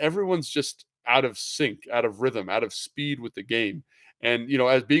 And everyone's just out of sync, out of rhythm, out of speed with the game. And, you know,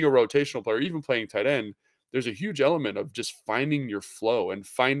 as being a rotational player, even playing tight end, there's a huge element of just finding your flow and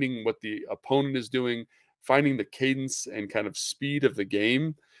finding what the opponent is doing, finding the cadence and kind of speed of the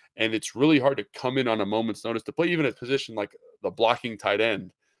game. And it's really hard to come in on a moment's notice to play even a position like the blocking tight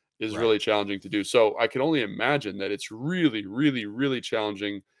end is really challenging to do. So I can only imagine that it's really, really, really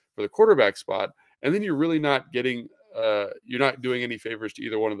challenging for the quarterback spot. And then you're really not getting, you're not doing any favors to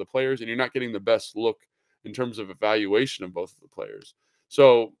either one of the players, and you're not getting the best look in terms of evaluation of both of the players.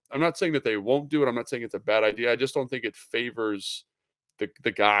 So I'm not saying that they won't do it. I'm not saying it's a bad idea. I just don't think it favors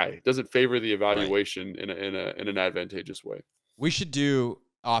the guy. It doesn't favor the evaluation in an advantageous way. We should do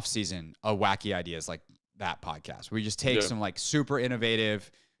off season wacky ideas like that podcast. We just take some like super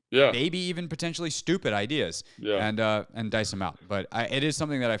innovative, maybe even potentially stupid ideas and dice them out. But it is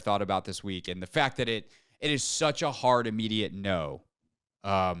something that I've thought about this week, and the fact that it is such a hard immediate no.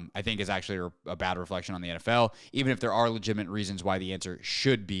 I think is actually a bad reflection on the NFL, even if there are legitimate reasons why the answer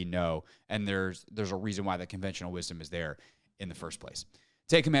should be no, and there's a reason why the conventional wisdom is there in the first place.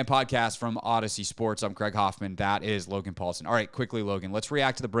 Take Command podcast from Odyssey Sports. I'm Craig Hoffman. That is Logan Paulson. All right, quickly, Logan, let's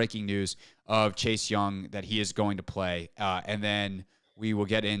react to the breaking news of Chase Young that he is going to play, and then we will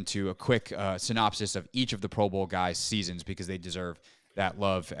get into a quick synopsis of each of the Pro Bowl guys' seasons because they deserve that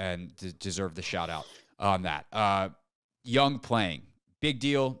love and deserve the shout out on that. Young playing. Big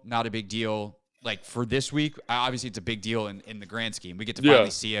deal, not a big deal. Like for this week, obviously it's a big deal in the grand scheme. We get to finally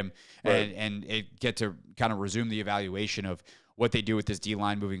see him and get to kind of resume the evaluation of what they do with this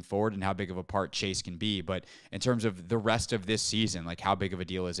D-line moving forward and how big of a part Chase can be. But in terms of the rest of this season, like how big of a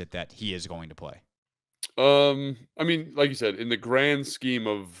deal is it that he is going to play? I mean, like you said, in the grand scheme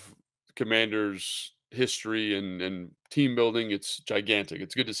of Commanders' history and team building, it's gigantic.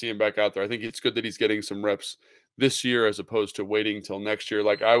 It's good to see him back out there. I think it's good that he's getting some reps this year as opposed to waiting till next year.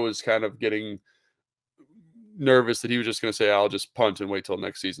 Like I was kind of getting nervous that he was just going to say, I'll just punt and wait till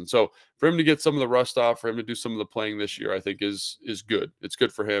next season. So for him to get some of the rust off, for him to do some of the playing this year, I think is good. It's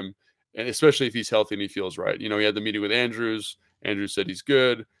good for him. And especially if he's healthy and he feels right. You know, he had the meeting with Andrews. Andrews said he's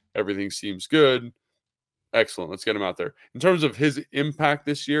good. Everything seems good. Excellent. Let's get him out there. In terms of his impact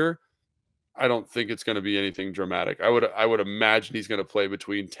this year, I don't think it's going to be anything dramatic. I would imagine he's going to play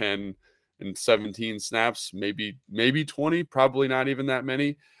between 10 and 17 snaps, maybe 20, probably not even that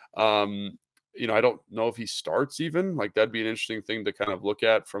many. You know, I don't know if he starts even. Like that'd be an interesting thing to kind of look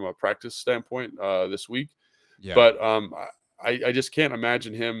at from a practice standpoint this week. Yeah. But I just can't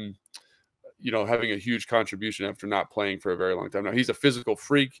imagine him, you know, having a huge contribution after not playing for a very long time. Now he's a physical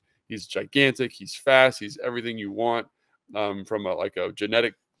freak. He's gigantic. He's fast. He's everything you want from a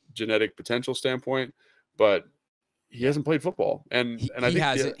genetic potential standpoint, but he hasn't played football, and I think he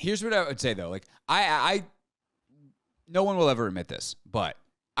hasn't. Here's what I would say though: like I, no one will ever admit this, but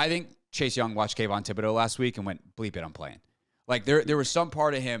I think Chase Young watched Kayvon Thibodeau last week and went, "Bleep it, I'm playing." Like there was some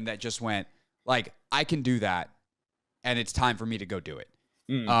part of him that just went, like, I can do that, and it's time for me to go do it.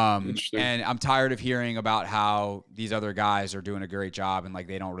 Interesting. And I'm tired of hearing about how these other guys are doing a great job and like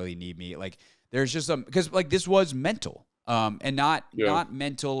they don't really need me. Like there's just some, because like this was mental. And not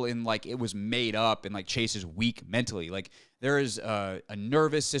mental in like it was made up and like Chase is weak mentally. Like there is a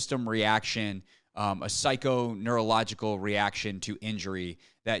nervous system reaction, a psycho-neurological reaction to injury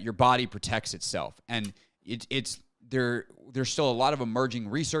that your body protects itself. And there's still a lot of emerging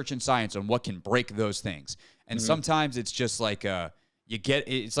research and science on what can break those things. And sometimes it's just like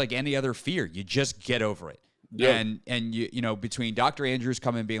it's like any other fear. You just get over it. Yeah. And you know, between Dr. Andrews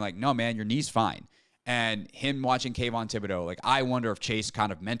coming and being like, no, man, your knee's fine. And him watching Kayvon Thibodeau, like I wonder if Chase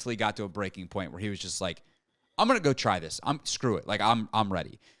kind of mentally got to a breaking point where he was just like, I'm going to go try this. Screw it. Like I'm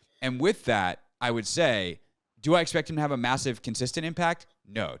ready. And with that, I would say, do I expect him to have a massive consistent impact?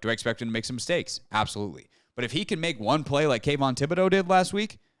 No. Do I expect him to make some mistakes? Absolutely. But if he can make one play like Kayvon Thibodeau did last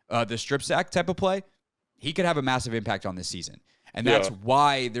week, the strip sack type of play, he could have a massive impact on this season. And that's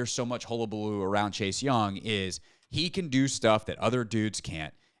why there's so much hullabaloo around Chase Young is he can do stuff that other dudes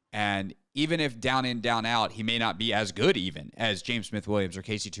can't. And even if down in, down out, he may not be as good even as James Smith-Williams or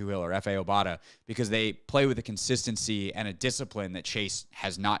Casey Tuhill or F.A. Obata because they play with a consistency and a discipline that Chase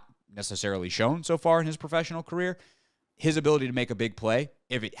has not necessarily shown so far in his professional career. His ability to make a big play,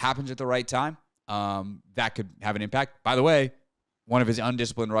 if it happens at the right time, that could have an impact. By the way, one of his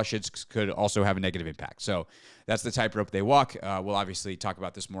undisciplined rushes could also have a negative impact. So that's the tightrope they walk. We'll obviously talk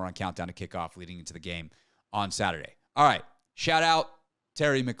about this more on Countdown to Kickoff leading into the game on Saturday. All right, shout out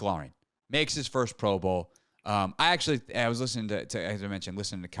Terry McLaurin. Makes his first Pro Bowl. I was listening to as I mentioned,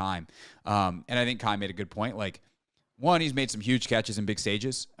 listening to Kime. And I think Kime made a good point. Like, one, he's made some huge catches in big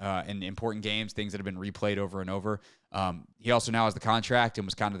stages, in important games, things that have been replayed over and over. He also now has the contract and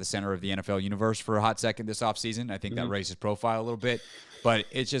was kind of the center of the NFL universe for a hot second this offseason. I think that raised his profile a little bit. But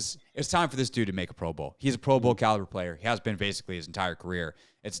it's time for this dude to make a Pro Bowl. He's a Pro Bowl caliber player. He has been basically his entire career.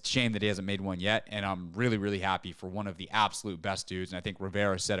 It's a shame that he hasn't made one yet, and I'm really, really happy for one of the absolute best dudes. And I think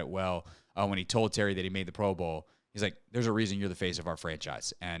Rivera said it well when he told Terry that he made the Pro Bowl. He's like, there's a reason you're the face of our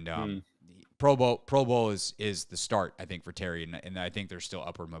franchise. And Pro Bowl is the start, I think, for Terry, and I think there's still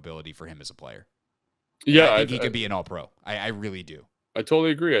upward mobility for him as a player. Yeah, I think he could be an all-pro. I really do. I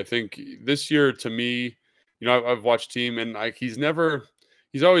totally agree. I think this year, to me, you know, I've watched him, and he's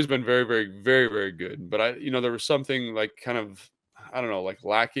always been very, very, very, very good. But there was something like kind of, I don't know, like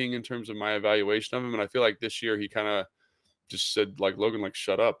lacking in terms of my evaluation of him. And I feel like this year he kind of just said, like, Logan, like,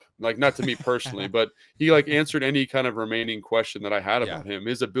 shut up. Like, not to me personally, but he like answered any kind of remaining question that I had about him.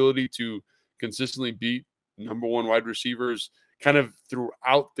 His ability to consistently beat number one wide receivers kind of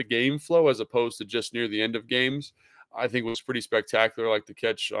throughout the game flow as opposed to just near the end of games, I think was pretty spectacular. Like the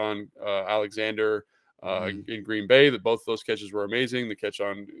catch on Alexander in Green Bay, that both of those catches were amazing. The catch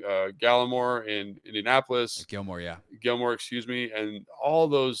on Gallimore in Indianapolis, Gilmore, excuse me, and all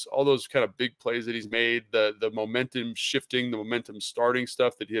those kind of big plays that he's made, the momentum shifting, the momentum starting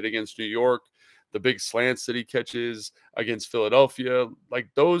stuff that he did against New York, the big slants that he catches against Philadelphia, like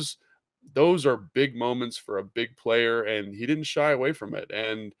those are big moments for a big player, and he didn't shy away from it.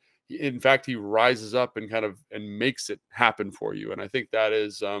 And in fact, he rises up and makes it happen for you. And I think that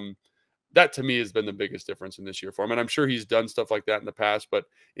is that to me has been the biggest difference in this year for him. And I'm sure he's done stuff like that in the past, but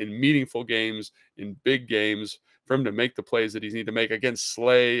in meaningful games, in big games, for him to make the plays that he's need to make against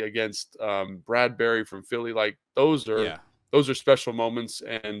Slay, against Bradbury from Philly, like those are special moments.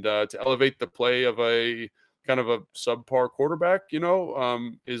 And to elevate the play of a kind of a subpar quarterback,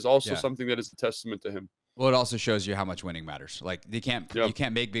 is also something that is a testament to him. Well, it also shows you how much winning matters. Like you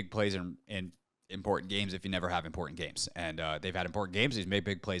can't make big plays in important games if you never have important games. And they've had important games. He's made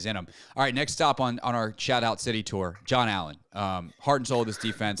big plays in them. All right, next stop on our Shout Out City tour, Jon Allen. Heart and soul of this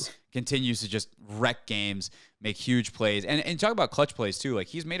defense, continues to just wreck games, make huge plays. And talk about clutch plays, too. Like,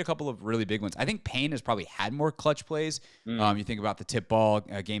 he's made a couple of really big ones. I think Payne has probably had more clutch plays. You think about the tip ball,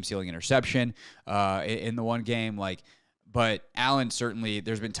 game-sealing interception in the one game. But Allen, certainly,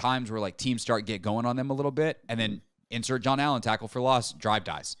 there's been times where, like, teams get going on them a little bit, and then insert Jon Allen, tackle for loss, drive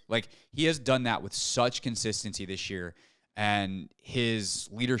dies. Like, he has done that with such consistency this year. And his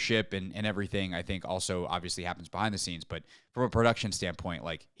leadership and everything, I think, also obviously happens behind the scenes. But from a production standpoint,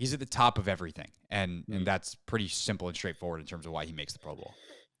 like, he's at the top of everything. And that's pretty simple and straightforward in terms of why he makes the Pro Bowl.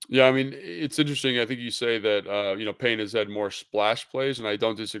 Yeah, I mean, it's interesting. I think you say that, Payne has had more splash plays, and I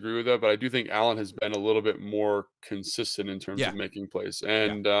don't disagree with that. But I do think Allen has been a little bit more consistent in terms of making plays.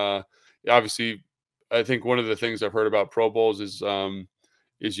 And obviously, I think one of the things I've heard about Pro Bowls is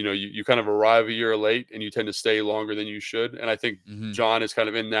you kind of arrive a year late and you tend to stay longer than you should. And I think Jon is kind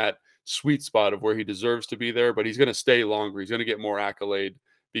of in that sweet spot of where he deserves to be there, but he's going to stay longer. He's going to get more accolade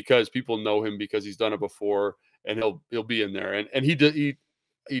because people know him because he's done it before, and he'll be in there. And he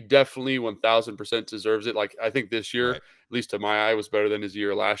he definitely 1000% deserves it. Like, I think this year, Right. at least to my eye, was better than his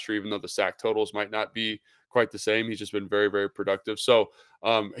year last year, even though the sack totals might not be quite the same. He's just been very, very productive. So,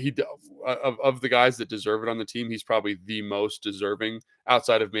 of the guys that deserve it on the team, he's probably the most deserving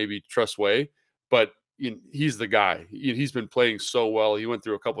outside of maybe Tress Way, but he's the guy. He's been playing so well. He went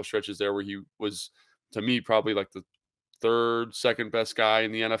through a couple stretches there where he was, to me, probably like the third, second best guy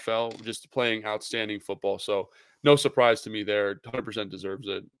in the NFL, just playing outstanding football. So no surprise to me there. 100% deserves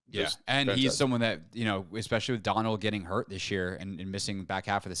it. Yeah, Just and he's fantastic. someone that, especially with Donald getting hurt this year and missing back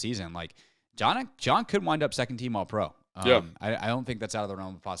half of the season, like John could wind up second team All Pro. Yeah. I don't think that's out of the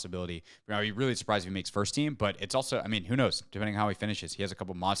realm of possibility. I'd be really surprised if he makes first team, but it's also, I mean, who knows? Depending on how he finishes, he has a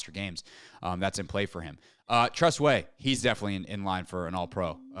couple monster games that's in play for him. Tress Way, he's definitely in line for an All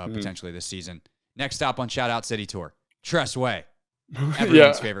Pro potentially this season. Next stop on Shout Out City Tour, Tress Way,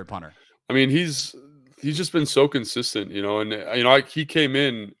 everyone's favorite punter. I mean, he's just been so consistent, and he came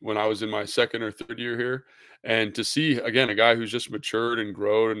in when I was in my second or third year here, and to see again a guy who's just matured and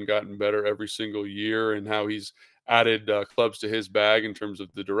grown and gotten better every single year, and how he's added clubs to his bag in terms of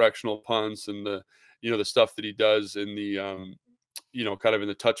the directional punts and the stuff that he does in the kind of in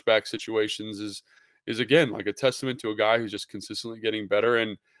the touchback situations is again like a testament to a guy who's just consistently getting better.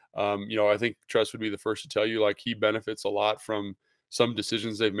 And I think Tress would be the first to tell you, like, he benefits a lot from some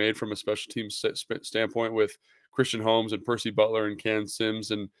decisions they've made from a special team standpoint with Christian Holmes and Percy Butler and Ken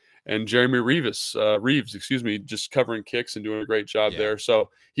Sims and Jeremy Reaves, just covering kicks and doing a great job there. So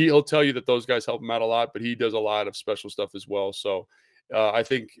he'll tell you that those guys help him out a lot, but he does a lot of special stuff as well. So I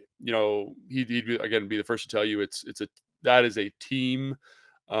think, he'd again be the first to tell you that is a team,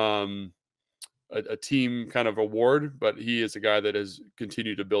 a team kind of award, but he is a guy that has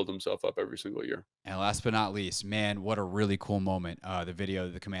continued to build himself up every single year. And last but not least, man, what a really cool moment. The video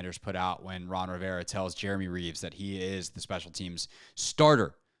that the Commanders put out when Ron Rivera tells Jeremy Reaves that he is the special teams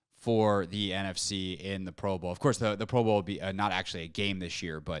starter for the NFC in the Pro Bowl. Of course, the Pro Bowl will be not actually a game this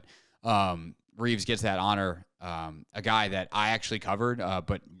year, but Reaves gets that honor. A guy that I actually covered,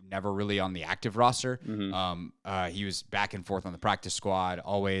 but never really on the active roster. He was back and forth on the practice squad,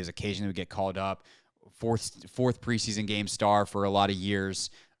 always occasionally would get called up. Fourth preseason game star for a lot of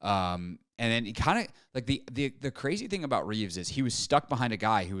years. And then he kind of like the crazy thing about Reaves is he was stuck behind a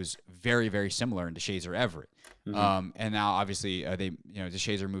guy who was very, very similar in DeShazer Everett. And now obviously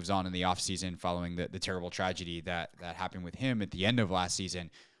DeShazer moves on in the offseason following the terrible tragedy that happened with him at the end of last season.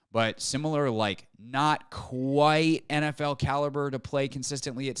 But similar, like not quite NFL caliber to play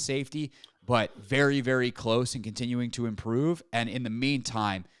consistently at safety, but very, very close and continuing to improve. And in the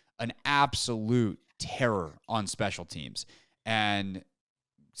meantime, an absolute terror on special teams. And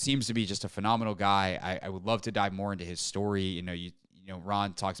seems to be just a phenomenal guy. I would love to dive more into his story.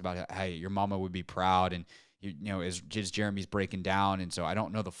 Ron talks about how your mama would be proud, and as Jeremy's breaking down. And so I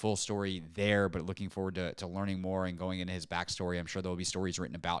don't know the full story there, but looking forward to learning more and going into his backstory. I'm sure there'll be stories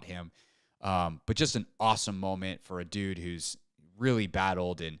written about him. But just an awesome moment for a dude who's really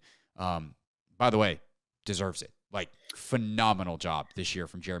battled and, by the way, deserves it. Like, phenomenal job this year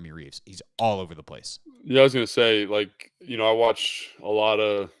from Jeremy Reaves. He's all over the place. Yeah, I was gonna say, like, I watch a lot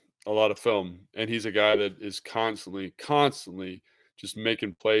of film, and he's a guy that is constantly just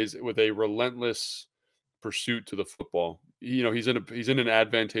making plays with a relentless pursuit to the football. He's in an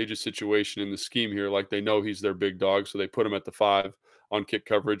advantageous situation in the scheme here. Like, they know he's their big dog, so they put him at the 5 on kick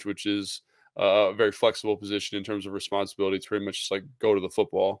coverage, which is a very flexible position in terms of responsibility. It's pretty much just like go to the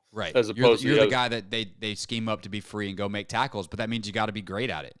football, right? As opposed you're the guy that they scheme up to be free and go make tackles, but that means you got to be great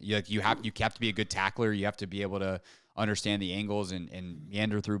at it. You have to be a good tackler. You have to be able to understand the angles and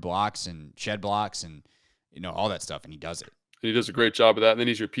meander through blocks and shed blocks and all that stuff, and he does it. And he does a great job of that. And then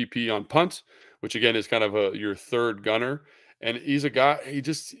he's your PP on punt, which again is kind of your third gunner. And he's a guy,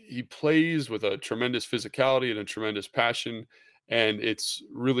 he plays with a tremendous physicality and a tremendous passion. And it's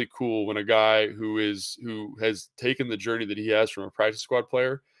really cool when a guy who has taken the journey that he has from a practice squad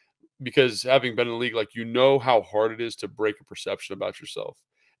player, because having been in the league, like, how hard it is to break a perception about yourself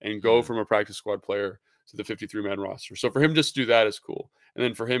and go from a practice squad player to the 53-man roster. So for him just to do that is cool. And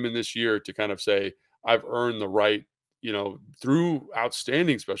then for him in this year to kind of say, I've earned the right, through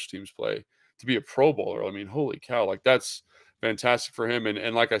outstanding special teams play, to be a Pro Bowler. I mean, holy cow, like, that's fantastic for him.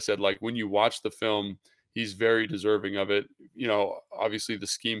 And like I said, like, when you watch the film, he's very deserving of it. Obviously the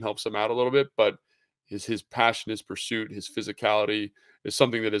scheme helps him out a little bit, but his passion, his pursuit, his physicality is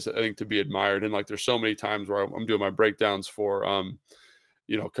something that is, I think, to be admired. And like, there's so many times where I'm doing my breakdowns for,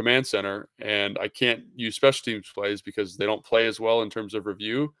 command center, and I can't use special teams plays because they don't play as well in terms of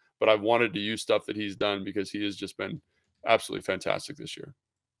review, but I wanted to use stuff that he's done because he has just been absolutely fantastic this year.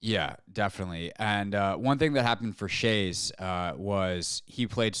 Yeah, definitely. And one thing that happened for Shays was he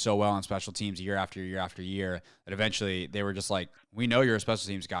played so well on special teams year after year after year that eventually they were just like, we know you're a special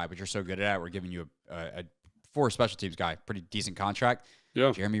teams guy, but you're so good at it, we're giving you for a special teams guy, pretty decent contract.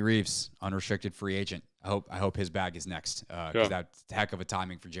 Yeah. Jeremy Reaves, unrestricted free agent. I hope his bag is next because that's a heck of a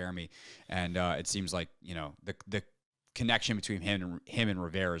timing for Jeremy. And it seems like, the connection between him and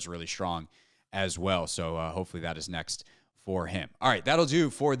Rivera is really strong as well. So hopefully that is next for him. All right, that'll do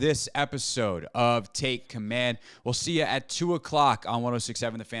for this episode of Take Command. We'll see you at 2 o'clock on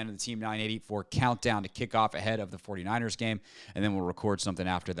 106.7 The Fan and the Team 980 for Countdown to kick off ahead of the 49ers game. And then we'll record something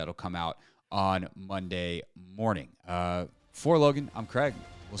after that'll come out on Monday morning. For Logan, I'm Craig.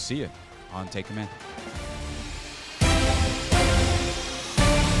 We'll see you on Take Command.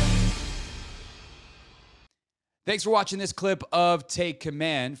 Thanks for watching this clip of Take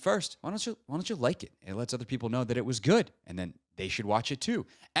Command. First, why don't you like it? It lets other people know that it was good, and then they should watch it too.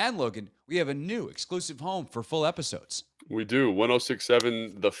 And Logan, we have a new exclusive home for full episodes. We do.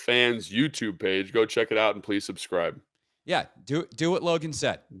 106.7 The Fan's YouTube page. Go check it out and please subscribe. Yeah, do what Logan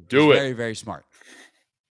said. Do it. Very, very smart.